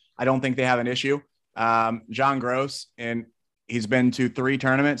have an issue. John Gross, and he's been to 3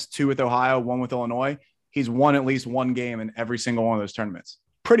 tournaments, 2 with Ohio, 1 with Illinois. He's won at least 1 game in every single one of those tournaments.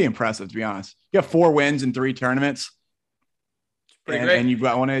 Pretty impressive, to be honest. You have 4 wins in 3 tournaments. Pretty great. And you've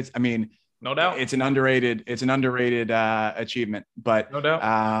got one. No doubt. It's an underrated achievement, but no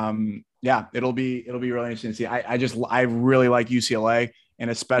doubt. It'll be really interesting to see. I really like UCLA,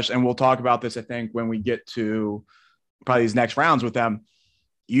 and we'll talk about this, I think, when we get to probably these next rounds with them.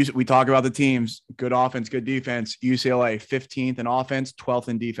 We talk about the teams, good offense, good defense. UCLA 15th in offense, 12th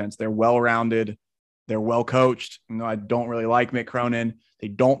in defense. They're well-rounded. They're well-coached. I don't really like Mick Cronin. They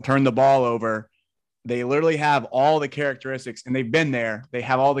don't turn the ball over. They literally have all the characteristics, and they've been there. They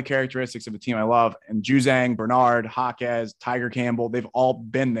have all the characteristics of a team I love. And Juzang, Bernard, Jaquez, Tiger Campbell, they've all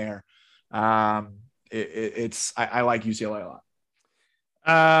been there. I like UCLA a lot.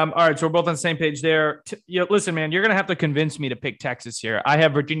 All right, so we're both on the same page there. Listen, man, you're going to have to convince me to pick Texas here. I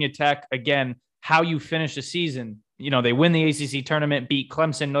have Virginia Tech. Again, how you finish the season. They win the ACC tournament, beat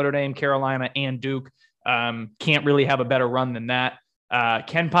Clemson, Notre Dame, Carolina, and Duke. Can't really have a better run than that.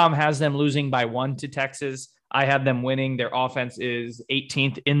 KenPom has them losing by 1 to Texas. I have them winning. Their offense is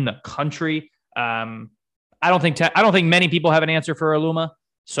 18th in the country. I don't think many people have an answer for Aluma,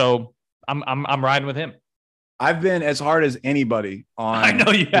 so I'm riding with him. I've been as hard as anybody on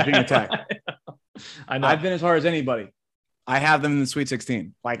Virginia Tech. I know. I've been as hard as anybody. I have them in the Sweet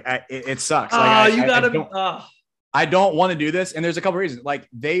 16. Like it sucks. I don't want to do this. And there's a couple of reasons. Like,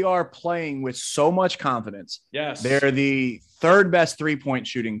 they are playing with so much confidence. Yes. They're the third best 3-point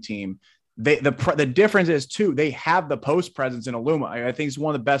shooting team. The difference is, too, they have the post presence in Aluma. I think he's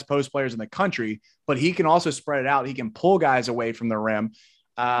one of the best post players in the country, but he can also spread it out. He can pull guys away from the rim.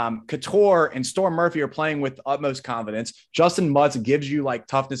 Couture and Storm Murphy are playing with utmost confidence. Justin Mutz gives you like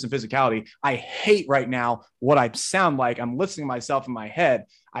toughness and physicality. I hate right now what I sound like. I'm listening to myself in my head.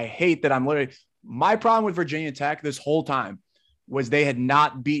 I hate that I'm literally – my problem with Virginia Tech this whole time was they had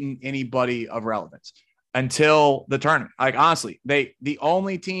not beaten anybody of relevance until the tournament. Like, honestly, the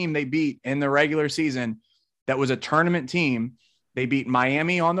only team they beat in the regular season that was a tournament team, they beat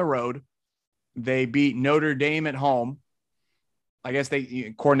Miami on the road. They beat Notre Dame at home. I guess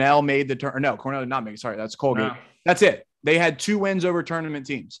Cornell made the turn. No, Cornell did not make it. Sorry, that's Colgate. No. That's it. They had 2 wins over tournament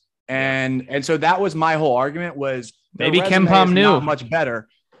teams. And so that was my whole argument was maybe KenPom knew not much better,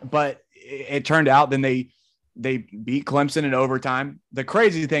 but it turned out then they beat Clemson in overtime. The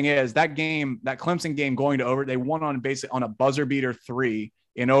crazy thing is that Clemson game going to over, they won on a buzzer beater 3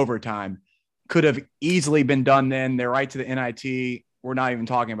 in overtime. Could have easily been done then. They're right to the NIT. We're not even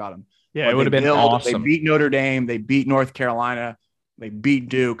talking about them. Yeah, it would have been awesome. They beat Notre Dame. They beat North Carolina. They beat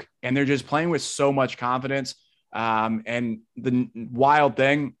Duke. And they're just playing with so much confidence. And the wild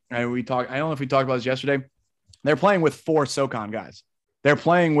thing, I don't know if we talked about this yesterday. They're playing with 4 SoCon guys. They're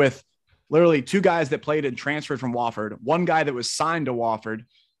playing with literally 2 guys that played and transferred from Wofford, 1 guy that was signed to Wofford,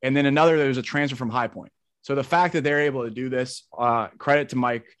 and then another that was a transfer from High Point. So the fact that they're able to do this, credit to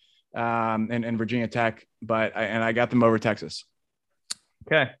Mike and Virginia Tech, I got them over Texas.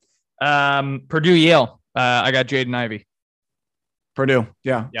 Okay. Purdue, Yale. I got Jaden Ivey. Purdue.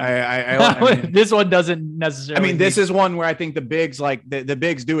 Yeah. I mean, this one doesn't necessarily. This is one where I think the bigs, like the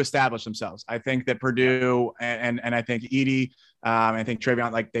bigs do establish themselves. I think that Purdue and I think Edey, I think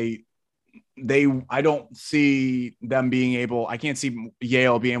Travion, like I don't see them being able, I can't see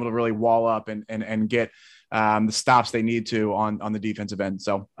Yale being able to really wall up and get the stops they need to on the defensive end.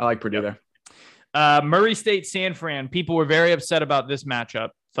 So I like Purdue there. Murray State, San Fran. People were very upset about this matchup.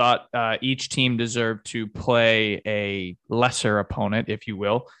 Thought each team deserved to play a lesser opponent, if you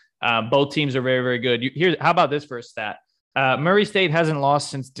will. Both teams are very, very good. How about this for a stat? Murray State hasn't lost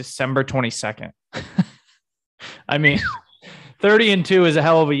since December 22nd. I mean, 30-2 is a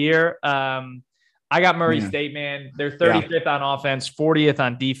hell of a year. I got Murray State, man. They're 35th on offense, 40th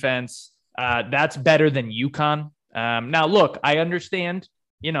on defense. That's better than UConn. Now, look, I understand,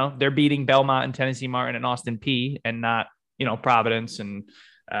 they're beating Belmont and Tennessee Martin and Austin Peay and not, Providence and,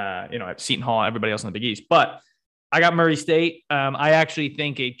 at Seton Hall, everybody else in the Big East. But I got Murray State. I actually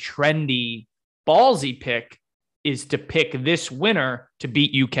think a trendy, ballsy pick is to pick this winner to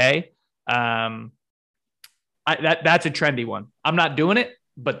beat UK. That's a trendy one. I'm not doing it,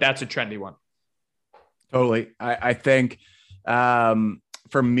 but that's a trendy one. Totally. I think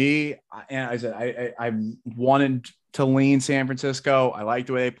for me, and I said, I wanted to lean San Francisco. I like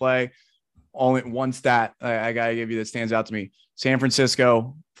the way they play. Only one stat I got to give you that stands out to me. San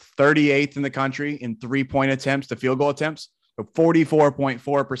Francisco, 38th in the country in 3-point attempts to field goal attempts. So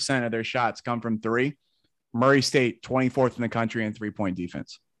 44.4% of their shots come from 3. Murray State, 24th in the country in 3-point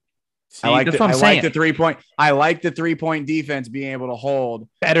defense. See, I like the 3-point. I like the 3-point defense being able to hold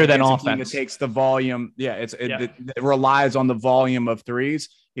better than offense. It takes the volume. Yeah, it relies on the volume of threes.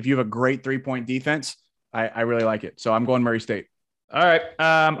 If you have a great 3-point defense, I really like it. So I'm going Murray State. All right.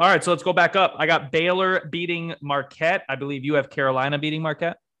 So let's go back up. I got Baylor beating Marquette. I believe you have Carolina beating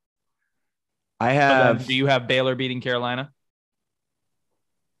Marquette. I have. Do you have Baylor beating Carolina?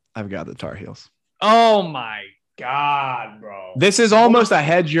 I've got the Tar Heels. Oh my God, bro. This is almost a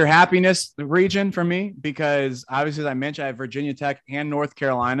hedge your happiness region for me because obviously, as I mentioned, I have Virginia Tech and North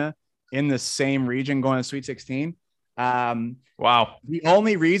Carolina in the same region going to Sweet 16. Wow. The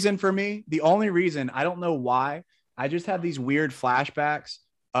only reason, I don't know why, I just have these weird flashbacks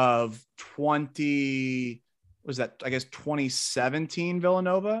of 2017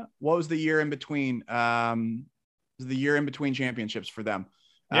 Villanova. What was the year in between? The year in between championships for them.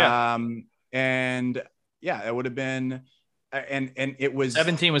 Yeah. And yeah, it would have been, and it was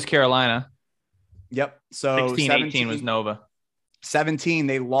 17 was Carolina. Yep. So 16, 18 was Nova. 17,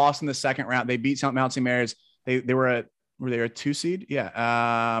 they lost in the second round. They beat Mount St. Mary's. Were they a 2 seed?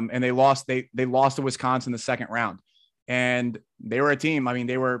 Yeah. And they lost to Wisconsin in the second round. And they were a team. I mean,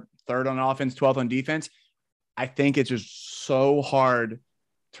 they were 3rd on offense, 12th on defense. I think it's just so hard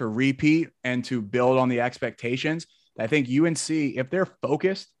to repeat and to build on the expectations. I think UNC, if they're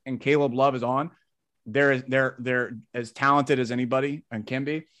focused and Caleb Love is on, they're as talented as anybody and can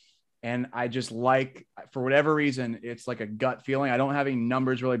be. And I just like, for whatever reason, it's like a gut feeling. I don't have any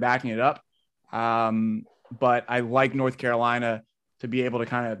numbers really backing it up. But I like North Carolina to be able to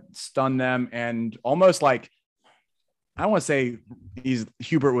kind of stun them and almost like, I don't want to say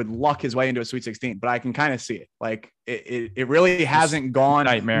Hubert would luck his way into a Sweet 16, but I can kind of see it. Like it really hasn't gone.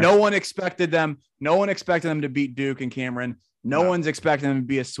 Nightmare. No one expected them to beat Duke and Cameron. No one's expecting them to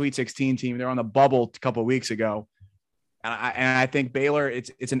be a Sweet 16 team. They're on the bubble a couple of weeks ago. And I think Baylor,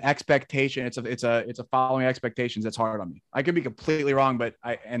 it's an expectation. It's a following expectations that's hard on me. I could be completely wrong, but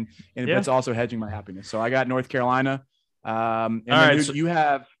it's also hedging my happiness. So I got North Carolina. You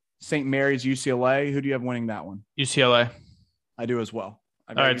have St. Mary's, UCLA. Who do you have winning that one? UCLA. I do as well.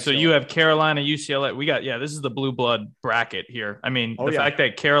 All right, UCLA. So you have Carolina, UCLA. We got this is the blue blood bracket here. I mean, the fact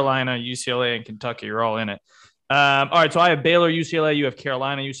that Carolina, UCLA, and Kentucky are all in it. All right, so I have Baylor, UCLA. You have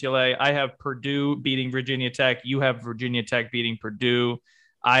Carolina, UCLA. I have Purdue beating Virginia Tech. You have Virginia Tech beating Purdue.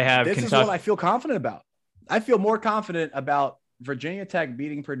 I have This is what I feel confident about. I feel more confident about Virginia Tech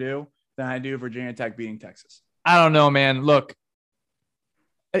beating Purdue than I do Virginia Tech beating Texas. I don't know, man. Look,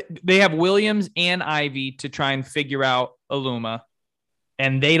 they have Williams and Ivy to try and figure out Aluma,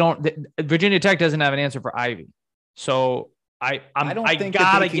 and Virginia Tech doesn't have an answer for Ivy. So I don't think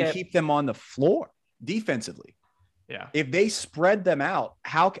they can keep them on the floor defensively. Yeah. If they spread them out,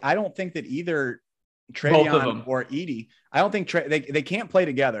 I don't think that either Travion or Edey, I don't think they can't play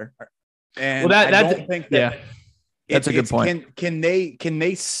together. And I don't think that that's a good point. Can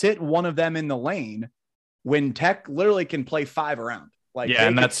they sit one of them in the lane when Tech literally can play 5 around? Like they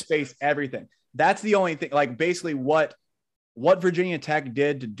can space everything. That's the only thing. Like basically what Virginia Tech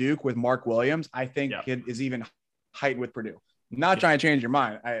did to Duke with Mark Williams, I think it is even heightened with Purdue. Not trying to change your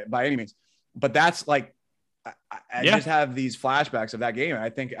mind by any means, but that's like I just have these flashbacks of that game. I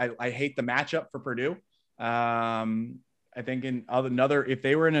think I hate the matchup for Purdue. I think if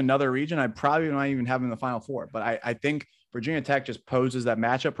they were in another region, I'd probably not even have them in the Final Four. But I think Virginia Tech just poses that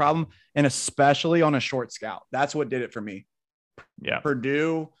matchup problem, and especially on a short scout. That's what did it for me. Yeah.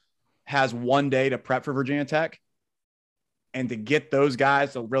 Purdue has one day to prep for Virginia Tech, and to get those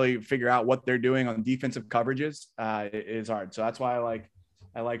guys to really figure out what they're doing on defensive coverages is hard. So that's why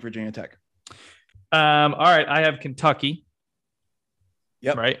I like Virginia Tech. All right. I have Kentucky.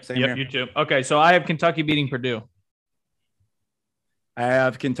 Yep. Right. Same here. You too. Okay. So I have Kentucky beating Purdue. I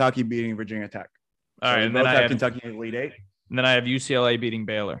have Kentucky beating Virginia Tech. All right. And then I have Kentucky in the Elite Eight. And then I have UCLA beating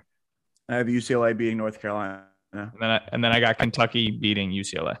Baylor. I have UCLA beating North Carolina. And then I got Kentucky beating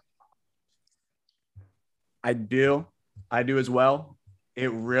UCLA. I do as well.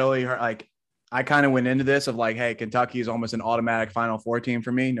 It really hurt. Like I kind of went into this of like, hey, Kentucky is almost an automatic Final Four team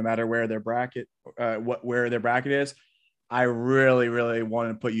for me, no matter where their bracket, where their bracket is. I really, really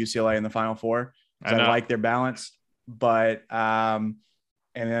wanted to put UCLA in the Final Four because I like their balance. But and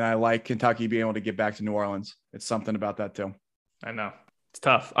then I like Kentucky being able to get back to New Orleans. It's something about that too. I know. It's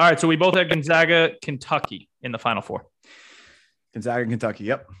tough. All right. So we both have Gonzaga, Kentucky in the Final Four. Gonzaga, Kentucky.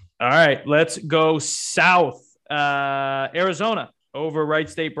 Yep. All right. Let's go south. Arizona over Wright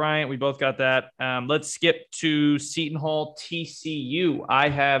State Bryant. We both got that. Let's skip to Seton Hall, TCU. I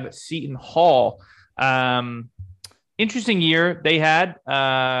have Seton Hall. Interesting year they had.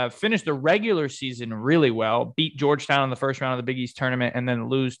 Finished the regular season really well. Beat Georgetown in the first round of the Big East tournament and then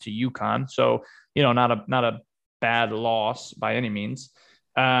lose to UConn. So, not a bad loss by any means.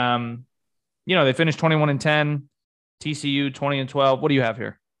 They finished 21-10, TCU 20-12. What do you have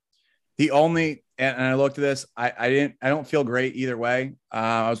here? And I looked at this, I don't feel great either way.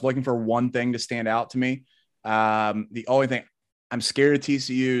 I was looking for one thing to stand out to me. The only thing, I'm scared of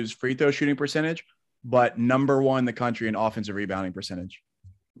TCU's free throw shooting percentage, but number 1 in the country in offensive rebounding percentage.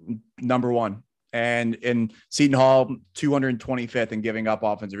 Number 1. And in Seton Hall, 225th in giving up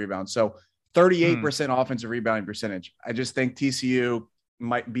offensive rebounds. So 38% offensive rebounding percentage. I just think TCU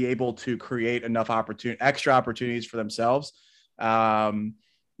might be able to create enough extra opportunities for themselves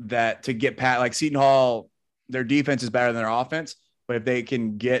that to get past, like Seton Hall, their defense is better than their offense, but if they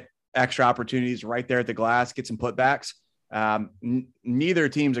can get extra opportunities right there at the glass, get some putbacks. Neither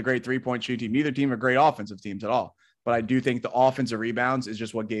team's a great 3-point shooting team. Neither team are great offensive teams at all. But I do think the offensive rebounds is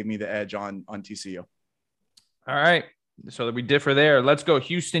just what gave me the edge on TCU. All right. So that we differ there. Let's go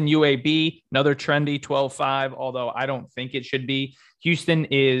Houston UAB, another trendy 12-5, although I don't think it should be. Houston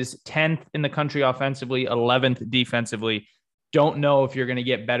is 10th in the country offensively, 11th defensively. Don't know if you're going to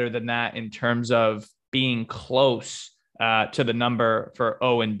get better than that in terms of being close to the number for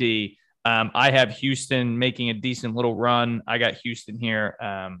O&D. I have Houston making a decent little run. I got Houston here.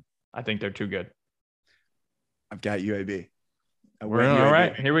 I think they're too good. I've got UAB. All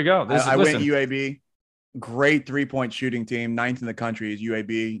right, here we go. I went UAB. Great 3-point shooting team. 9th in the country is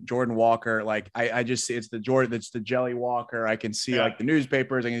UAB. Jordan Walker. Like I just see it's the Jelly Walker. I can see like the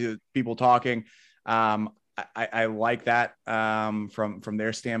newspapers. I can see people talking. I like that from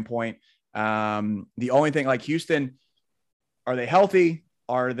their standpoint. The only thing like Houston, are they healthy?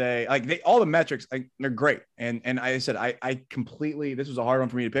 Are they like all the metrics? They're great. And I said I completely. This was a hard one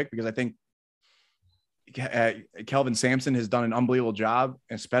for me to pick because I think Kelvin Sampson has done an unbelievable job,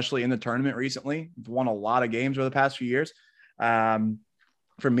 especially in the tournament recently. He's won a lot of games over the past few years.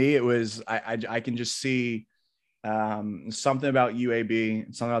 For me, it was I can just see something about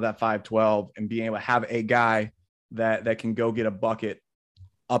UAB, something about that 5-12, and being able to have a guy that can go get a bucket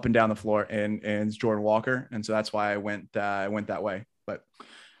up and down the floor, and it's Jordan Walker, and so that's why I went that way. But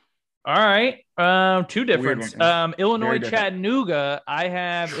all right, two different. Illinois, Chattanooga. I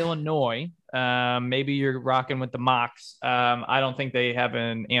have Illinois. Maybe you're rocking with the Mocs. I don't think they have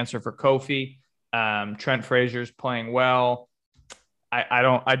an answer for Kofi. Trent Frazier's playing well.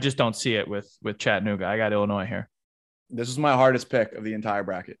 I just don't see it with Chattanooga. I got Illinois here. This is my hardest pick of the entire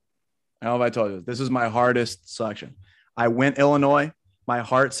bracket. I don't know if I told you this is my hardest selection. I went Illinois. My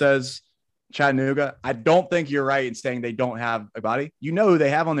heart says Chattanooga. I don't think you're right in saying they don't have a body. You know who they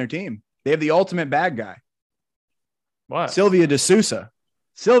have on their team. They have the ultimate bad guy. What? Sylvia DeSousa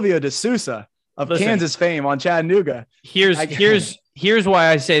of Kansas fame on Chattanooga. Here's why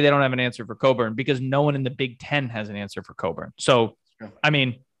I say they don't have an answer for Coburn, because no one in the Big Ten has an answer for Coburn. So, I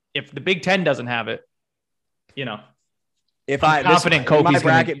mean, if the Big Ten doesn't have it, if I'm confident Kofi's my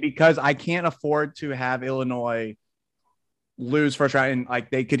bracket, because I can't afford to have Illinois lose first round, and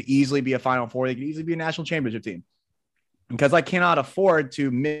like they could easily be a Final Four, they could easily be a national championship team, because I cannot afford to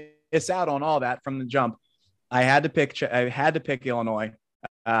miss out on all that from the jump. I had to pick Illinois.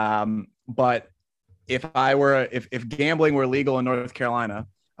 But if gambling were legal in North Carolina,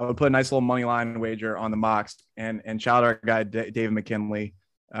 I would put a nice little money line wager on the Mocs and shout out our guy, David McKinley.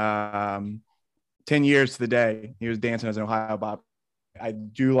 10 years to the day, he was dancing as an Ohio Bob. I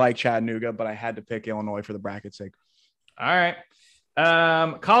do like Chattanooga, but I had to pick Illinois for the bracket's sake. All right.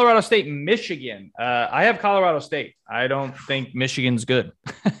 Colorado State, Michigan. I have Colorado State. I don't think Michigan's good.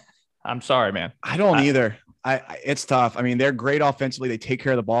 I'm sorry, man. I don't either. It's tough. I mean, they're great offensively. They take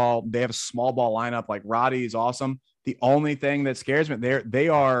care of the ball. They have a small ball lineup. Like Roddy is awesome. The only thing that scares me,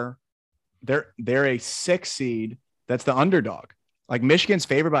 they're a 6 seed. That's the underdog. Like Michigan's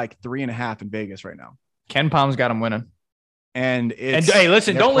favored by like 3.5 in Vegas right now. Ken Palm's got them winning. And hey,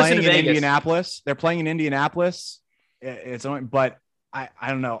 listen, don't listen to Vegas. Indianapolis. They're playing in Indianapolis. It's only, but I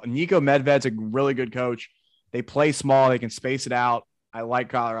don't know. Nico Medved's a really good coach. They play small. They can space it out. I like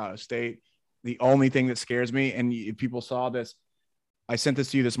Colorado State. The only thing that scares me, and if people saw this, I sent this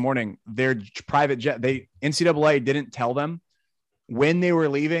to you this morning. Their private jet, NCAA didn't tell them when they were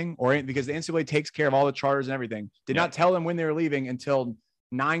leaving, because the NCAA takes care of all the charters and everything. Did not tell them when they were leaving until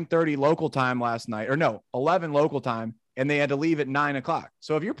 9:30 local time last night, 11 local time, and they had to leave at 9:00.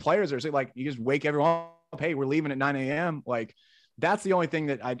 So if your players are like, you just wake everyone up, hey, we're leaving at 9 a.m. Like that's the only thing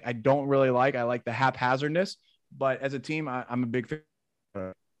that I don't really like. I like the haphazardness, but as a team, I'm a big fan.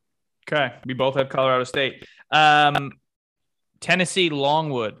 Okay. We both have Colorado State. Tennessee,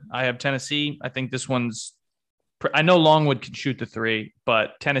 Longwood. I have Tennessee. I think this one's – I know Longwood can shoot the 3,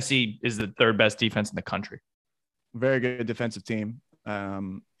 but Tennessee is the 3rd best defense in the country. Very good defensive team.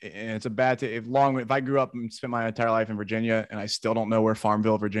 And it's a bad – if I grew up and spent my entire life in Virginia and I still don't know where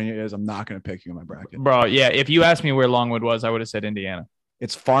Farmville, Virginia is, I'm not going to pick you in my bracket. Bro, yeah. If you asked me where Longwood was, I would have said Indiana.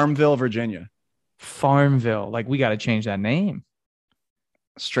 It's Farmville, Virginia. Farmville. Like, we got to change that name.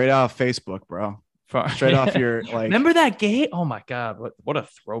 Straight off Facebook, bro. Straight off your like. Remember that game? Oh my God, what a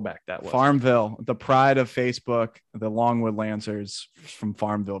throwback that was. Farmville, the pride of Facebook, the Longwood Lancers from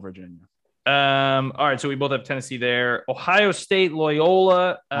Farmville, Virginia. All right, so we both have Tennessee there. Ohio State,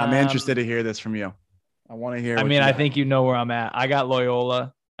 Loyola. I'm interested to hear this from you. I want to hear. I think you know where I'm at. I got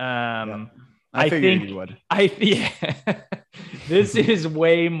Loyola. I figured you would. This is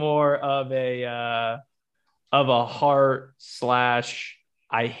way more of a of a heart /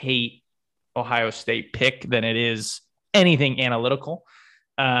 I hate Ohio State pick than it is anything analytical.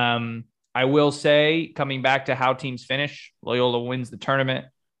 I will say, coming back to how teams finish, Loyola wins the tournament,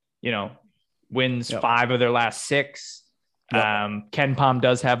 wins 5 of their last 6. Ken Pom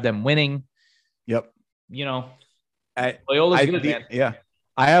does have them winning. Yep. Loyola's good, man. Yeah.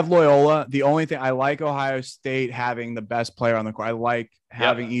 I have Loyola. The only thing I like Ohio State having the best player on the court. I like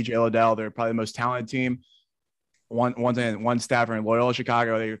having EJ Liddell. They're probably the most talented team. One staffer in Loyola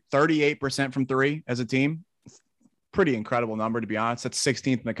Chicago. They're 38% from 3 as a team. Pretty incredible number, to be honest. That's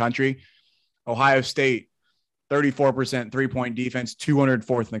 16th in the country. Ohio State, 34% 3-point defense,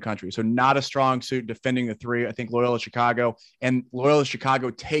 204th in the country. So not a strong suit defending the 3. I think Loyola Chicago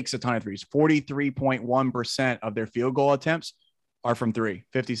takes a ton of threes. 43.1% of their field goal attempts are from 3,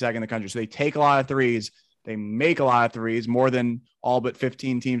 52nd in the country. So they take a lot of threes. They make a lot of threes, more than all but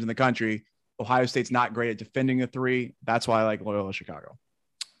 15 teams in the country. Ohio State's not great at defending the 3. That's why I like Loyola Chicago.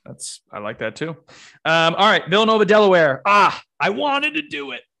 I like that too. All right. Villanova, Delaware. I wanted to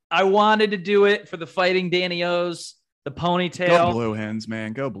do it. I wanted to do it for the Fighting Danny O's, the ponytail. Go Blue Hens,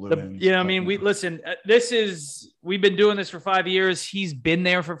 man. Go Blue Hens. We've been doing this for 5 years. He's been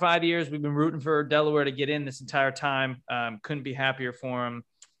there for 5 years. We've been rooting for Delaware to get in this entire time. Couldn't be happier for him.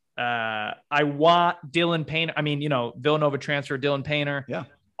 I want Dylan Painter. Villanova transfer Dylan Painter. Yeah.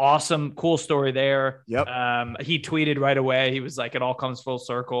 Awesome. Cool story there. Yep. He tweeted right away. He was like, it all comes full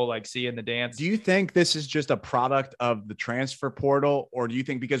circle, like see you in the dance. Do you think this is just a product of the transfer portal, or do you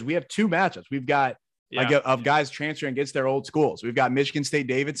think, because we have 2 matchups, we've got of guys transferring against their old schools. We've got Michigan State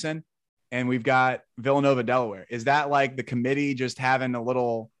Davidson and we've got Villanova Delaware. Is that like the committee just having a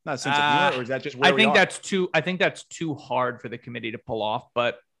little not a sense of humor, or is that just where I think that's too hard for the committee to pull off,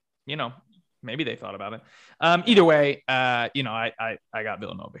 but maybe they thought about it. Either way, I got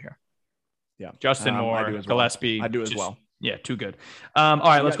Villanova here. Yeah. Justin Moore, Gillespie. I do as well. Yeah, too good. All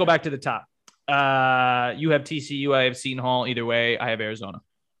right, let's go back to the top. You have TCU. I have Seton Hall. Either way, I have Arizona.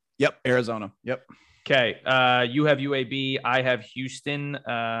 Yep, Arizona. Yep. Okay. You have UAB. I have Houston.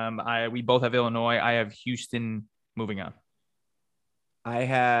 We both have Illinois. I have Houston moving on. I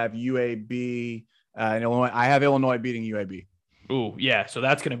have UAB and Illinois. I have Illinois beating UAB. Ooh, yeah. So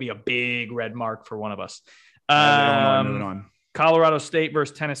that's going to be a big red mark for one of us. Moving on. Colorado State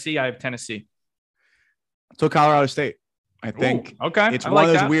versus Tennessee. I have Tennessee. So Colorado State. I think it's one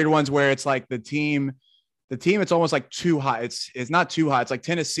of those weird ones where it's like the team, it's almost like too high. It's not too high. It's like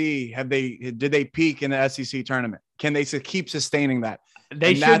Tennessee. Did they peak in the SEC tournament? Can they keep sustaining that?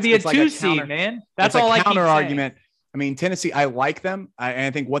 They should be a 2 seed, man. That's all I keep saying. Counter argument. I mean, Tennessee, I like them. And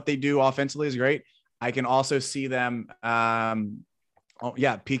I think what they do offensively is great. I can also see them,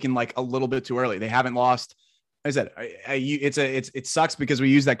 peaking like a little bit too early. They haven't lost. Like I said, it sucks because we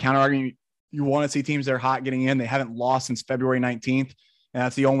use that counter argument. You want to see teams that are hot getting in. They haven't lost since February 19th. And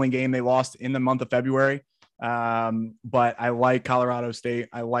that's the only game they lost in the month of February. But I like Colorado State.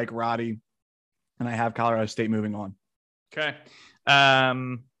 I like Roddy, and I have Colorado State moving on. Okay.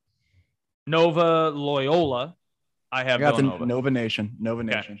 Nova Loyola. I have Villanova. Nova Nation. Nova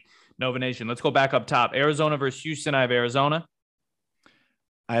Nation. Let's go back up top. Arizona versus Houston. I have Arizona.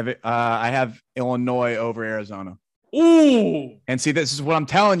 I have Illinois over Arizona. Ooh. And see, this is what I'm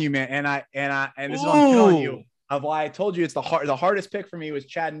telling you, man. And this is what I'm telling you of why I told you it's the hardest pick for me was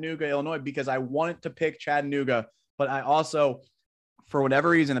Chattanooga, Illinois, because I wanted to pick Chattanooga, but I also, for whatever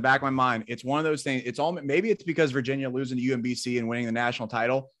reason, in the back of my mind, it's one of those things. Maybe it's because Virginia losing to UMBC and winning the national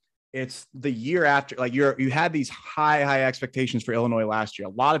title. It's the year after, like you had these high expectations for Illinois last year.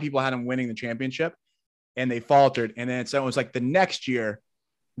 A lot of people had them winning the championship and they faltered. And then so it was like the next year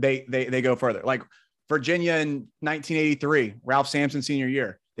they go further. Like Virginia in 1983, Ralph Sampson senior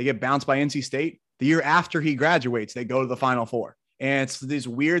year, they get bounced by NC State. The year after he graduates, they go to the Final Four. And it's this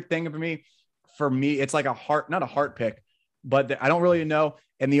weird thing for me, it's like not a heart pick, but I don't really know.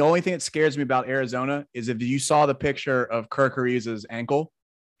 And the only thing that scares me about Arizona is if you saw the picture of Kirk Ariza's ankle,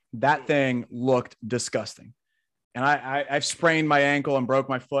 that thing looked disgusting. And I've sprained my ankle and broke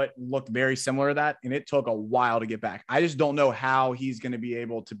my foot, looked very similar to that. And it took a while to get back. I just don't know how he's going to be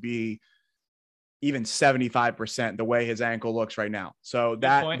able to be even 75% the way his ankle looks right now. So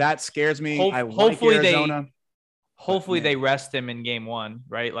that scares me. Hopefully they rest him in game 1,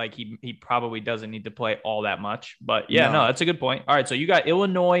 right? Like he probably doesn't need to play all that much, but no, that's a good point. All right. So you got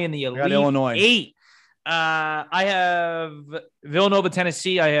Illinois in the Elite 8. I have Villanova,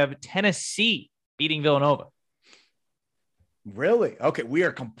 Tennessee. I have Tennessee beating Villanova. Really? Okay. We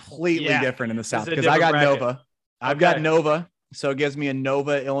are completely different in the South because I got bracket. Nova. I've got Nova. So it gives me a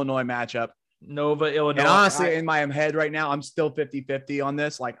Nova Illinois matchup. Nova, Illinois. And honestly, in my head right now, I'm still 50-50 on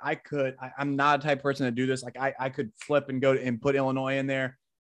this. Like I'm not a type of person to do this. Like I could flip and go and put Illinois in there.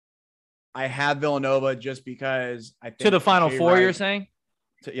 I have Villanova just because I think to the Final Four, Wright, you're saying?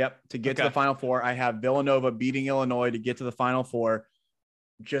 To get to the Final Four. I have Villanova beating Illinois to get to the Final Four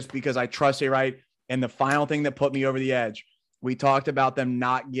just because I trust Jay Wright. And the final thing that put me over the edge, we talked about them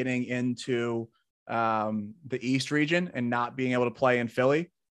not getting into the East region and not being able to play in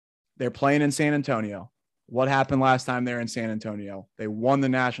Philly. They're playing in San Antonio. What happened last time they were in San Antonio? They won the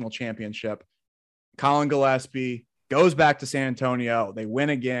national championship. Colin Gillespie goes back to San Antonio. They win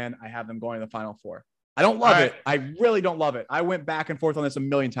again. I have them going to the Final Four. I don't love it. I really don't love it. I went back and forth on this a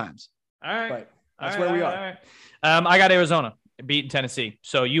million times. All right. But that's where we are. All right. I got Arizona beating Tennessee.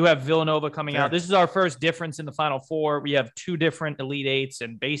 So you have Villanova coming out. This is our first difference in the Final Four. We have two different Elite Eights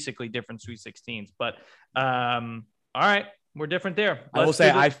and basically different Sweet 16s. But all right. We're different there. I will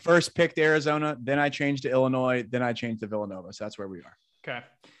say I first picked Arizona, then I changed to Illinois, then I changed to Villanova. So that's where we are. Okay.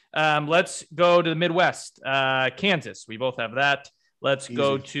 Let's go to the Midwest. Kansas. We both have that. Let's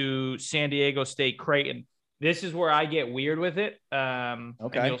go to San Diego State, Creighton. This is where I get weird with it. And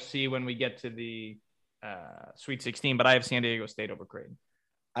you'll see when we get to the Sweet 16, but I have San Diego State over Creighton.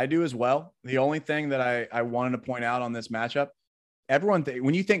 I do as well. The only thing that I wanted to point out on this matchup,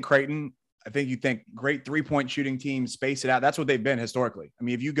 when you think Creighton, I think you think great 3-point shooting team, space it out. That's what they've been historically. I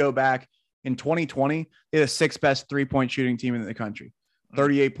mean, if you go back in 2020, they're the sixth best 3-point shooting team in the country,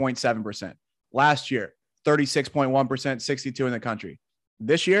 38.7%. Last year, 36.1%, 62 in the country.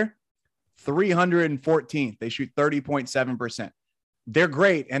 This year, 314th. They shoot 30.7%. They're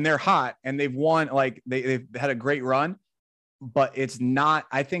great and they're hot and they've won. Like they've had a great run, but it's not.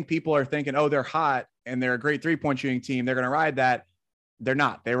 I think people are thinking, oh, they're hot and they're a great 3-point shooting team. They're going to ride that. They're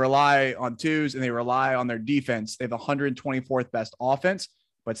not. They rely on twos and they rely on their defense. They have 124th best offense,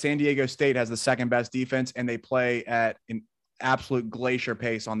 but San Diego State has the second best defense and they play at an absolute glacier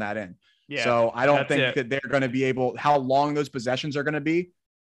pace on that end. Yeah, so I don't think that they're going to be able, how long those possessions are going to be.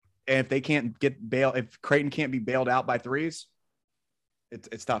 And if they can't if Creighton can't be bailed out by threes,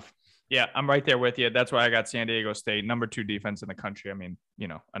 it's tough. Yeah, I'm right there with you. That's why I got San Diego State, number 2 defense in the country. I mean,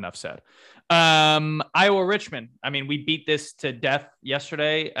 enough said. Iowa, Richmond. I mean, we beat this to death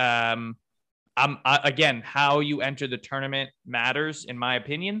yesterday. Again, how you enter the tournament matters, in my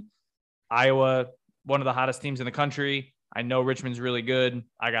opinion. Iowa, one of the hottest teams in the country. I know Richmond's really good.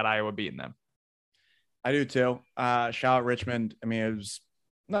 I got Iowa beating them. I do too. Shout out Richmond. I mean, it was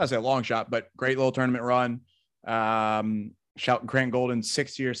not as a long shot, but great little tournament run. Shout Grant Golden,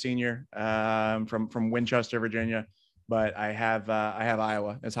 6th-year senior from Winchester, Virginia. But I have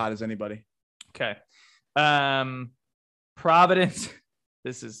Iowa as hot as anybody. Okay. Providence.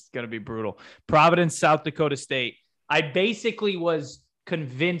 This is going to be brutal. Providence, South Dakota State. I basically was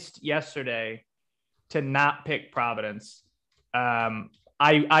convinced yesterday to not pick Providence. I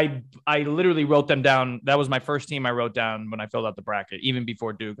literally wrote them down. That was my first team I wrote down when I filled out the bracket, even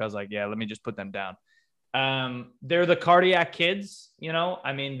before Duke. I was like, yeah, let me just put them down. They're the cardiac kids,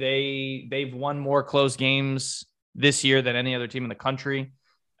 I mean, they've won more close games this year than any other team in the country.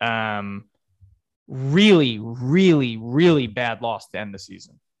 Really, really, really bad loss to end the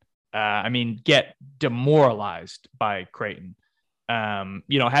season. I mean, get demoralized by Creighton.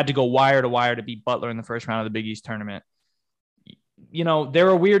 Had to go wire to wire to beat Butler in the first round of the Big East tournament. They're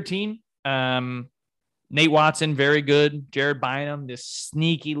a weird team. Nate Watson, very good. Jared Bynum, this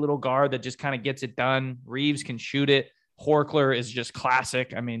sneaky little guard that just kind of gets it done. Reeves can shoot it. Horkler is just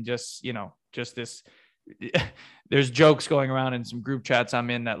classic. I mean, just this. There's jokes going around in some group chats I'm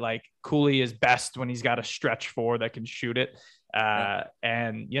in that like Cooley is best when he's got a stretch 4 that can shoot it.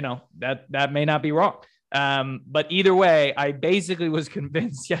 And that may not be wrong. But either way, I basically was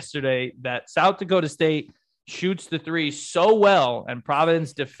convinced yesterday that South Dakota State shoots the 3 so well and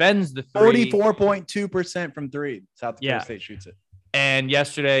Providence defends the 3. 44.2% from 3. South Dakota State shoots it. And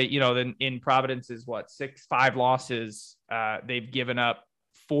yesterday, then in Providence's 5 losses, they've given up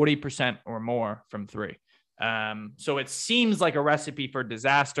 40% or more from 3. So it seems like a recipe for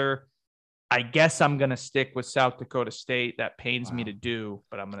disaster. I guess I'm going to stick with South Dakota State. That pains me to do,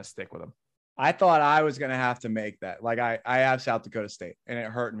 but I'm going to stick with them. I thought I was going to have to make that. Like I have South Dakota State and it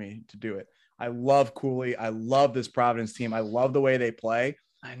hurt me to do it. I love Cooley. I love this Providence team. I love the way they play.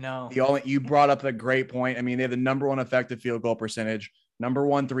 I know. You brought up a great point. I mean, they have the number 1 effective field goal percentage, number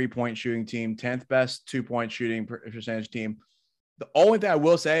 1 3-point shooting team, 10th best 2-point shooting percentage team. The only thing I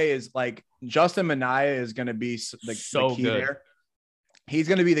will say is like Justin Minaya is going to be the key good there. He's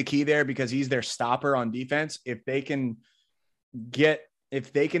going to be the key there because he's their stopper on defense. If they can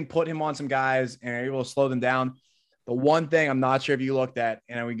put him on some guys and are able to slow them down, The one thing I'm not sure if you looked at,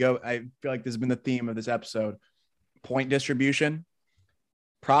 and I feel like this has been the theme of this episode, point distribution.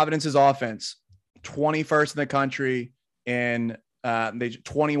 Providence's offense, 21st in the country, and they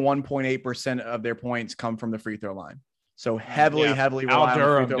 21.8% of their points come from the free throw line. So heavily rely on the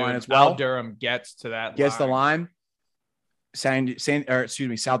free throw line as well. Al Durham gets to that. Gets the line.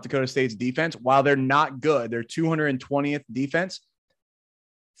 South Dakota State's defense, while they're not good, they're 220th defense.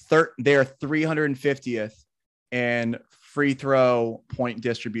 They're 350th in free throw point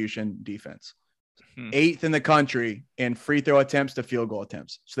distribution defense. 8th in the country in free throw attempts to field goal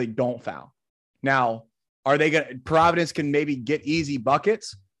attempts. So they don't foul. Now, are they going to Providence can maybe get easy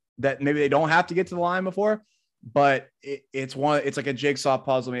buckets that maybe they don't have to get to the line before, but it's like a jigsaw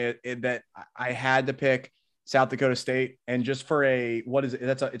puzzle that I had to pick South Dakota State. And just for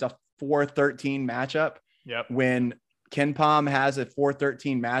it's a 4-13 matchup. Yep. When KenPom has a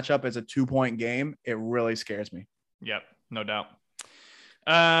 4-13 matchup as a 2-point game, it really scares me. Yep. No doubt.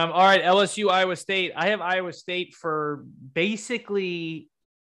 All right. LSU, Iowa State. I have Iowa State for basically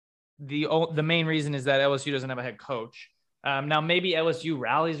the main reason is that LSU doesn't have a head coach. Now maybe LSU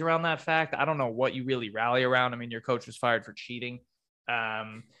rallies around that fact. I don't know what you really rally around. I mean, your coach was fired for cheating.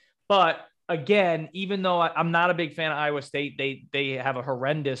 But again, even though I'm not a big fan of Iowa State, they have a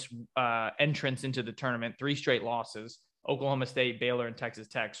horrendous entrance into the tournament, 3 straight losses, Oklahoma State, Baylor, and Texas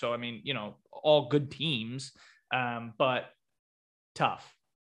Tech. So, I mean, all good teams, but tough.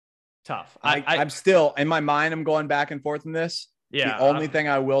 I'm still in my mind. I'm going back and forth in this. Yeah. The only thing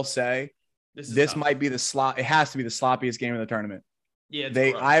I will say, this tough. might be it has to be the sloppiest game of the tournament. Yeah.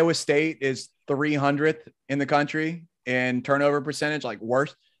 Iowa State is 300th in the country in turnover percentage, like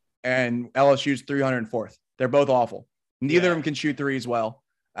worst. And LSU's 304th. They're both awful. Neither of them can shoot threes well.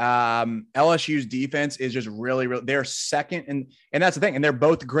 LSU's defense is just really, they're second. And that's the thing. And they're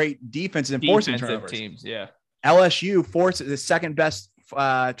both great defenses and forcing turnovers. Teams. Yeah. LSU forces the second best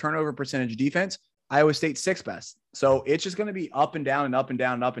turnover percentage defense. Iowa State 6th best. So it's just going to be up and down and up and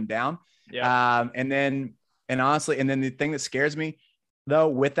down and up and down. Yeah. And then the thing that scares me though,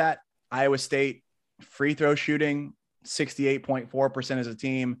 with that, Iowa State free throw shooting 68.4% as a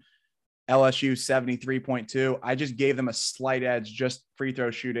team, LSU 73.2. I just gave them a slight edge, just free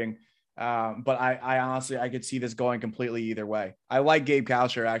throw shooting. But I honestly, I could see this going completely either way. I like Gabe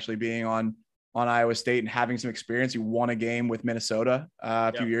Kalscheur actually being on Iowa State and having some experience. He won a game with Minnesota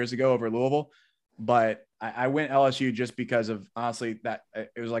a few years ago over Louisville, but I went LSU just because of honestly that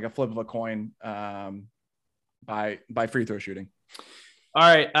it was like a flip of a coin by free throw shooting. All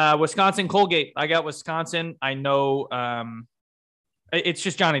right. Wisconsin, Colgate. I got Wisconsin. I know it's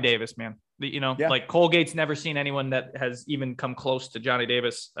just Johnny Davis, man. Like Colgate's never seen anyone that has even come close to Johnny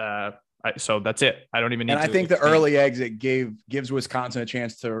Davis. So that's it. I don't even need to. And I think the early exit gives Wisconsin a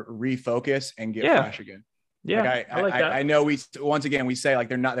chance to refocus and get fresh again. Yeah. Like I know we say like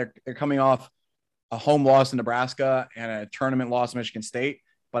they're coming off a home loss in Nebraska and a tournament loss in Michigan State,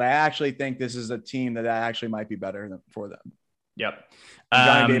 but I actually think this is a team that actually might be better for them. Yep.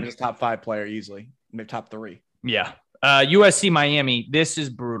 Johnny Davis, top 5 player easily, maybe top 3. Yeah. USC, Miami. This is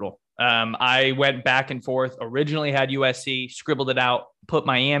brutal. I went back and forth, originally had USC, scribbled it out, put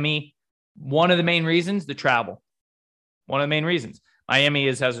Miami. One of the main reasons, the travel. One of the main reasons. Miami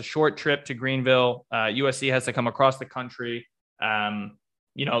has a short trip to Greenville. USC has to come across the country.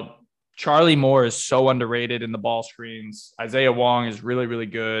 Charlie Moore is so underrated in the ball screens. Isaiah Wong is really, really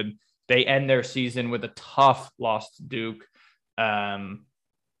good. They end their season with a tough loss to Duke.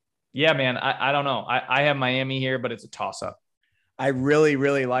 Yeah, man, I don't know. I have Miami here, but it's a toss up. I really,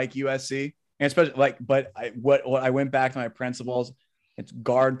 really like USC, and especially what I went back to my principles. It's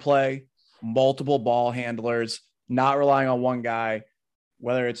guard play, multiple ball handlers, not relying on one guy,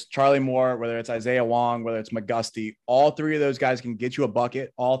 whether it's Charlie Moore, whether it's Isaiah Wong, whether it's McGusty. All 3 of those guys can get you a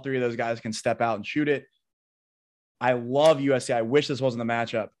bucket. All 3 of those guys can step out and shoot it. I love USC. I wish this wasn't the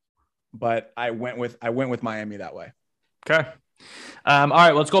matchup, but I went with Miami that way. Okay. All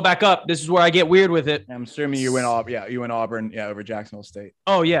right, let's go back up. This is where I get weird with it. I'm assuming you went Auburn, over Jacksonville State.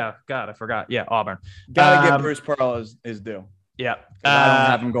 Oh yeah, God, I forgot. Yeah, Auburn. Gotta give Bruce Pearl his due. Yeah, I don't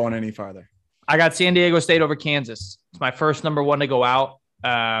have him going any farther. I got San Diego State over Kansas. It's my first number 1 to go out.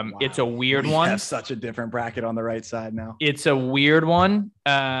 Wow. It's a weird one. Have such a different bracket on the right side now. It's a weird one.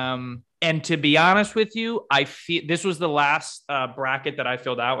 And to be honest with you, I feel this was the last bracket that I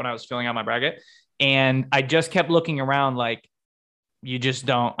filled out when I was filling out my bracket, and I just kept looking around like. You just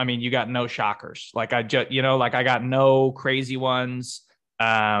don't. I mean, you got no shockers. Like I got no crazy ones.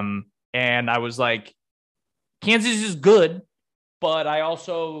 And I was like, Kansas is good, but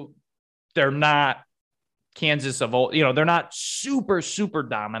they're not Kansas of old. They're not super, super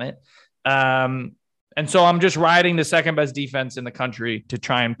dominant. And so I'm just riding the second best defense in the country to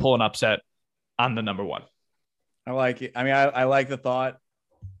try and pull an upset on the number one. I like it. I mean, I like the thought.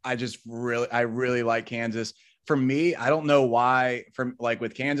 I really like Kansas. For me, I don't know why.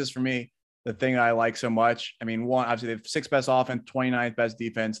 With Kansas, for me, the thing I like so much. I mean, one, obviously they have 6th best offense, 29th best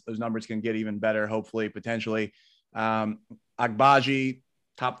defense. Those numbers can get even better, hopefully, potentially. Agbaji,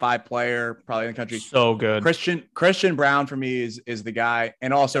 top 5 player, probably in the country. So good. Christian Brown for me is the guy,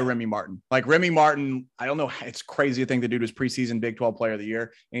 and also Remy Martin. Like Remy Martin, I don't know. It's crazy to think the dude was preseason Big 12 Player of the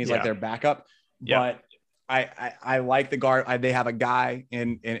Year, and he's like their backup. Yeah. But I like the guard. They have a guy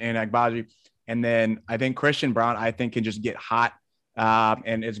in Agbaji, and then I think Christian Brown can just get hot.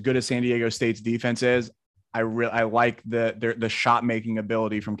 And as good as San Diego State's defense is, I like the shot making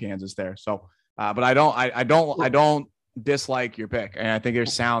ability from Kansas there. So, but I don't dislike your pick, and I think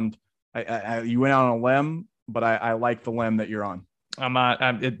it's sound. You went out on a limb, but I like the limb that you're on.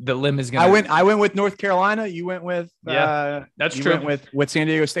 The limb is gonna. I went with North Carolina. You went with that's true. Went with San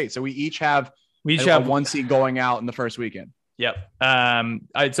Diego State. So we each have one seed going out in the first weekend. Yep.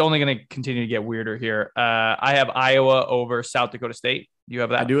 It's only going to continue to get weirder here. I have Iowa over South Dakota State. You have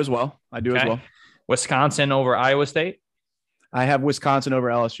that? I do as well. Wisconsin over Iowa State. I have Wisconsin over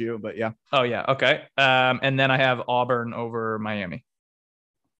LSU, but yeah. Oh yeah. Okay. And then I have Auburn over Miami.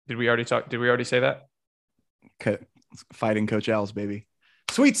 Did we already say that? Okay. Fighting Coach L's, baby.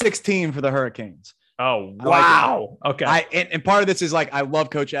 Sweet 16 for the Hurricanes. Oh, wow. Like okay. And part of this is like, I love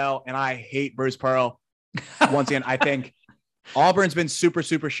Coach L and I hate Bruce Pearl. Once again, I think Auburn's been super,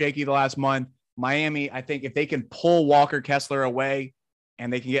 super shaky the last month. Miami, I think if they can pull Walker Kessler away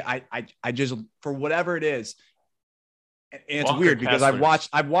and they can get, I just, for whatever it is, and it's Walker weird because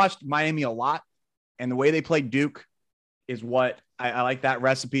I've watched Miami a lot, and the way they play Duke is what I like, that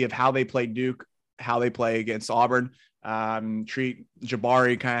recipe of how they play Duke, how they play against Auburn, treat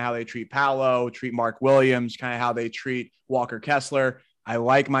Jabari, kind of how they treat Paolo, treat Mark Williams, kind of how they treat Walker Kessler. I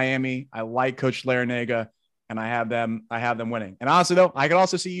like Miami. I like Coach Larinaga, and I have them winning. And honestly, though, I could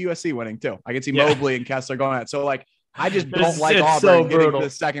also see USC winning too. I could see Mobley and Kessler going at. So like, I just don't like Auburn getting to the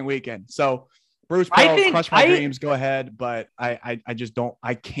second weekend. So Bruce Pearl, crush my dreams, go ahead. But I just don't.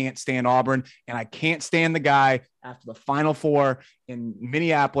 I can't stand Auburn, and I can't stand the guy after the Final Four in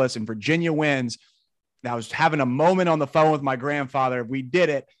Minneapolis and Virginia wins. I was having a moment on the phone with my grandfather. We did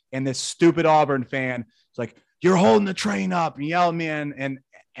it, and this stupid Auburn fan was like, "You're holding the train up," and yelled at me, and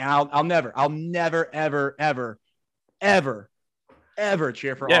I'll never, ever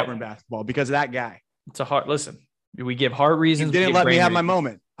cheer for Auburn basketball because of that guy. It's a hard listen. We give hard reasons. You didn't let me have my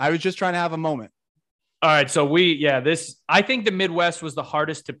moment. I was just trying to have a moment. All right, so I think the Midwest was the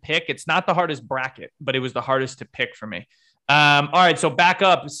hardest to pick. It's not the hardest bracket, but it was the hardest to pick for me. All right, so back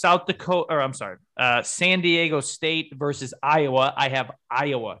up, San Diego State versus Iowa. I have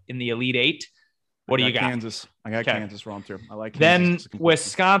Iowa in the Elite Eight. What do you got? Kansas. I got Kansas wrong too. I like Kansas. Then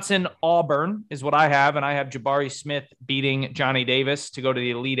Wisconsin Auburn is what I have, and I have Jabari Smith beating Johnny Davis to go to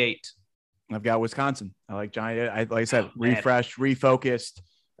the Elite Eight. I've got Wisconsin. I like Johnny. Like I said, refreshed, refocused.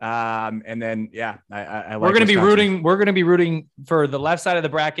 And then I like. We're going to be rooting for the left side of the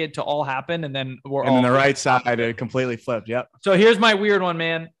bracket to all happen, and then the right side to completely flip. Yep. So here's my weird one,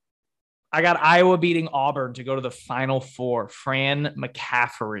 man. I got Iowa beating Auburn to go to the Final Four. Fran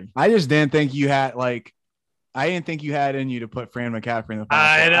McCaffery. I just didn't think you had in you to put Fran McCaffery in the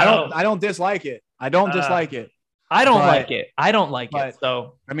Final Four. I don't dislike it. I don't dislike it. I don't like it. I don't like it.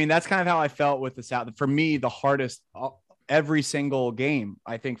 So I mean, that's kind of how I felt with the South. For me, the hardest every single game.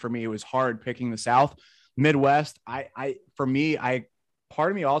 I think for me, it was hard picking the South. Midwest. Part of me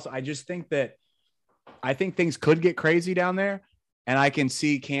also, I just think that I think things could get crazy down there. And I can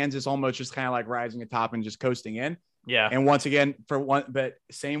see Kansas almost just kind of like rising atop and just coasting in. Yeah. And once again, but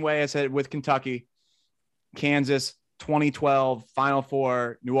same way I said with Kentucky, Kansas, 2012, Final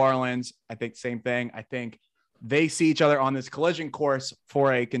Four, New Orleans, I think same thing. I think they see each other on this collision course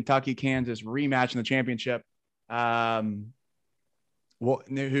for a Kentucky-Kansas rematch in the championship. Well,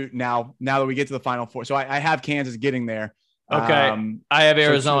 now that we get to the Final Four. So I have Kansas getting there. Okay. I have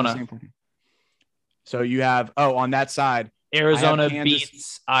Arizona. So you have, on that side, Arizona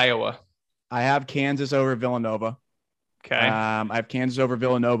beats Iowa. I have Kansas over Villanova. Okay. I have Kansas over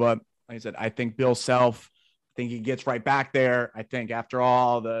Villanova. Like I said, I think Bill Self, I think he gets right back there. I think after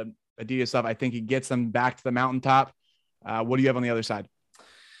all the Adidas stuff, I think he gets them back to the mountaintop. What do you have on the other side?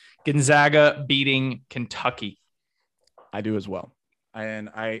 Gonzaga beating Kentucky. I do as well. And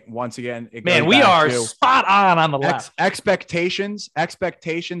once again, we are spot on the left. Expectations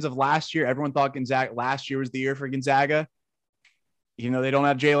of last year. Everyone thought Gonzaga last year was the year for Gonzaga. Even though they don't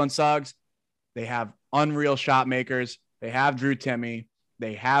have Jalen Suggs, they have unreal shot makers. They have Drew Timme.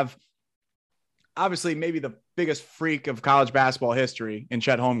 They have obviously maybe the biggest freak of college basketball history in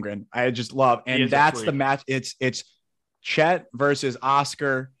Chet Holmgren. I just love, and that's the match. It's Chet versus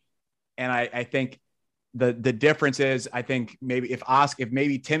Oscar. And I think the difference is, I think maybe if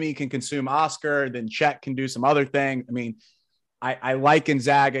maybe Timmy can consume Oscar, then Chet can do some other thing. I mean, I like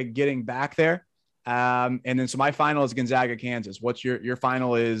Gonzaga getting back there. And then so my final is Gonzaga, Kansas. What's your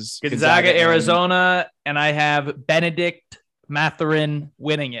final is Gonzaga, Arizona, and I have Benedict Mathurin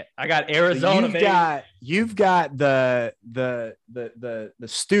winning it. I got Arizona. You've got the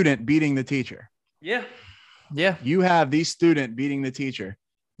student beating the teacher. Yeah. You have the student beating the teacher.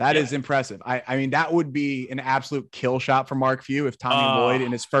 That is impressive. I mean, that would be an absolute kill shot for Mark Few if Tommy Lloyd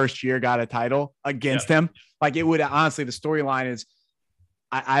in his first year got a title against him. Like, it would, honestly, the storyline is,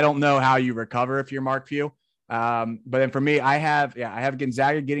 I don't know how you recover if you're Mark Few. But then for me, I have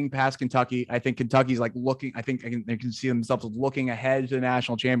Gonzaga getting past Kentucky. I think Kentucky's like looking, they can see themselves looking ahead to the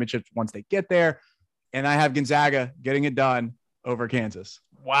national championship once they get there. And I have Gonzaga getting it done over Kansas.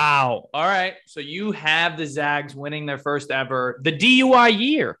 Wow. All right. So you have the Zags winning their first ever, the DUI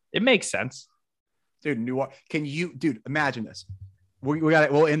year. It makes sense. Dude, imagine this.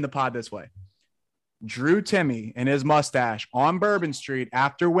 We'll end the pod this way. Drew Timme and his mustache on Bourbon Street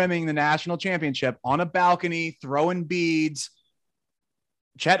after winning the national championship on a balcony, throwing beads.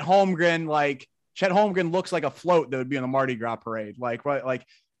 Chet Holmgren looks like a float that would be on the Mardi Gras parade. Like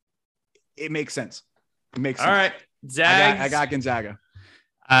it makes sense. It makes sense. All right. Zags. I got Gonzaga.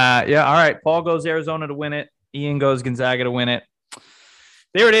 Yeah. All right. Paul goes Arizona to win it. Ian goes Gonzaga to win it.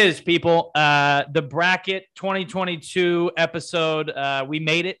 There it is, people. The bracket 2022 episode. We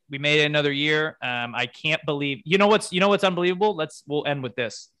made it. We made it another year. I can't believe. You know what's unbelievable? We'll end with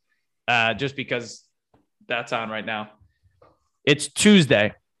this. Just because that's on right now. It's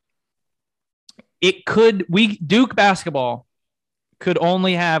Tuesday. Duke basketball could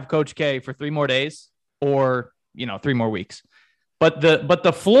only have Coach K for 3 more days, or 3 more weeks. But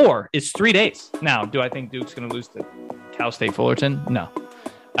the floor is 3 days. Now, do I think Duke's going to lose to Cal State Fullerton? No.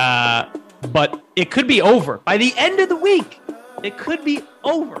 But it could be over by the end of the week. It could be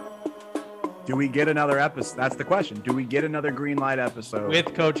over. Do we get another episode? That's the question. Do we get another Green Light episode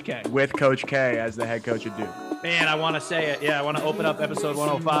with Coach K? With Coach K as the head coach of Duke. Man, I want to say it. Yeah, I want to open up episode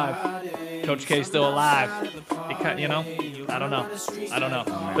 105. Coach K's still alive. I don't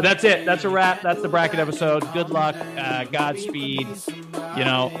know. But that's it. That's a wrap. That's the bracket episode. Good luck. Godspeed.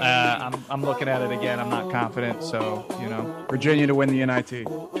 I'm looking at it again. I'm not confident. So, Virginia to win the NIT.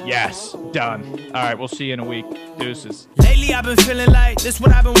 Yes. Done. All right. We'll see you in a week. Deuces. Lately, I've been feeling like this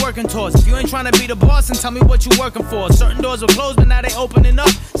what I've been working towards. If you ain't trying to be the boss, then tell me what you working for. Certain doors were closed, but now they opening up.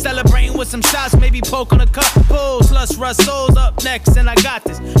 Celebrating with some shots, maybe poke on a cup. Pulls, lust, rust, souls up next, and I got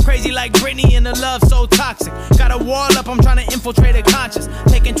this. Crazy like Britney and the love so toxic. Got a wall up, I'm trying to infiltrate a conscience.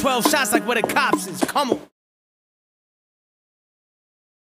 Taking 12 shots like where the cops is. Come on.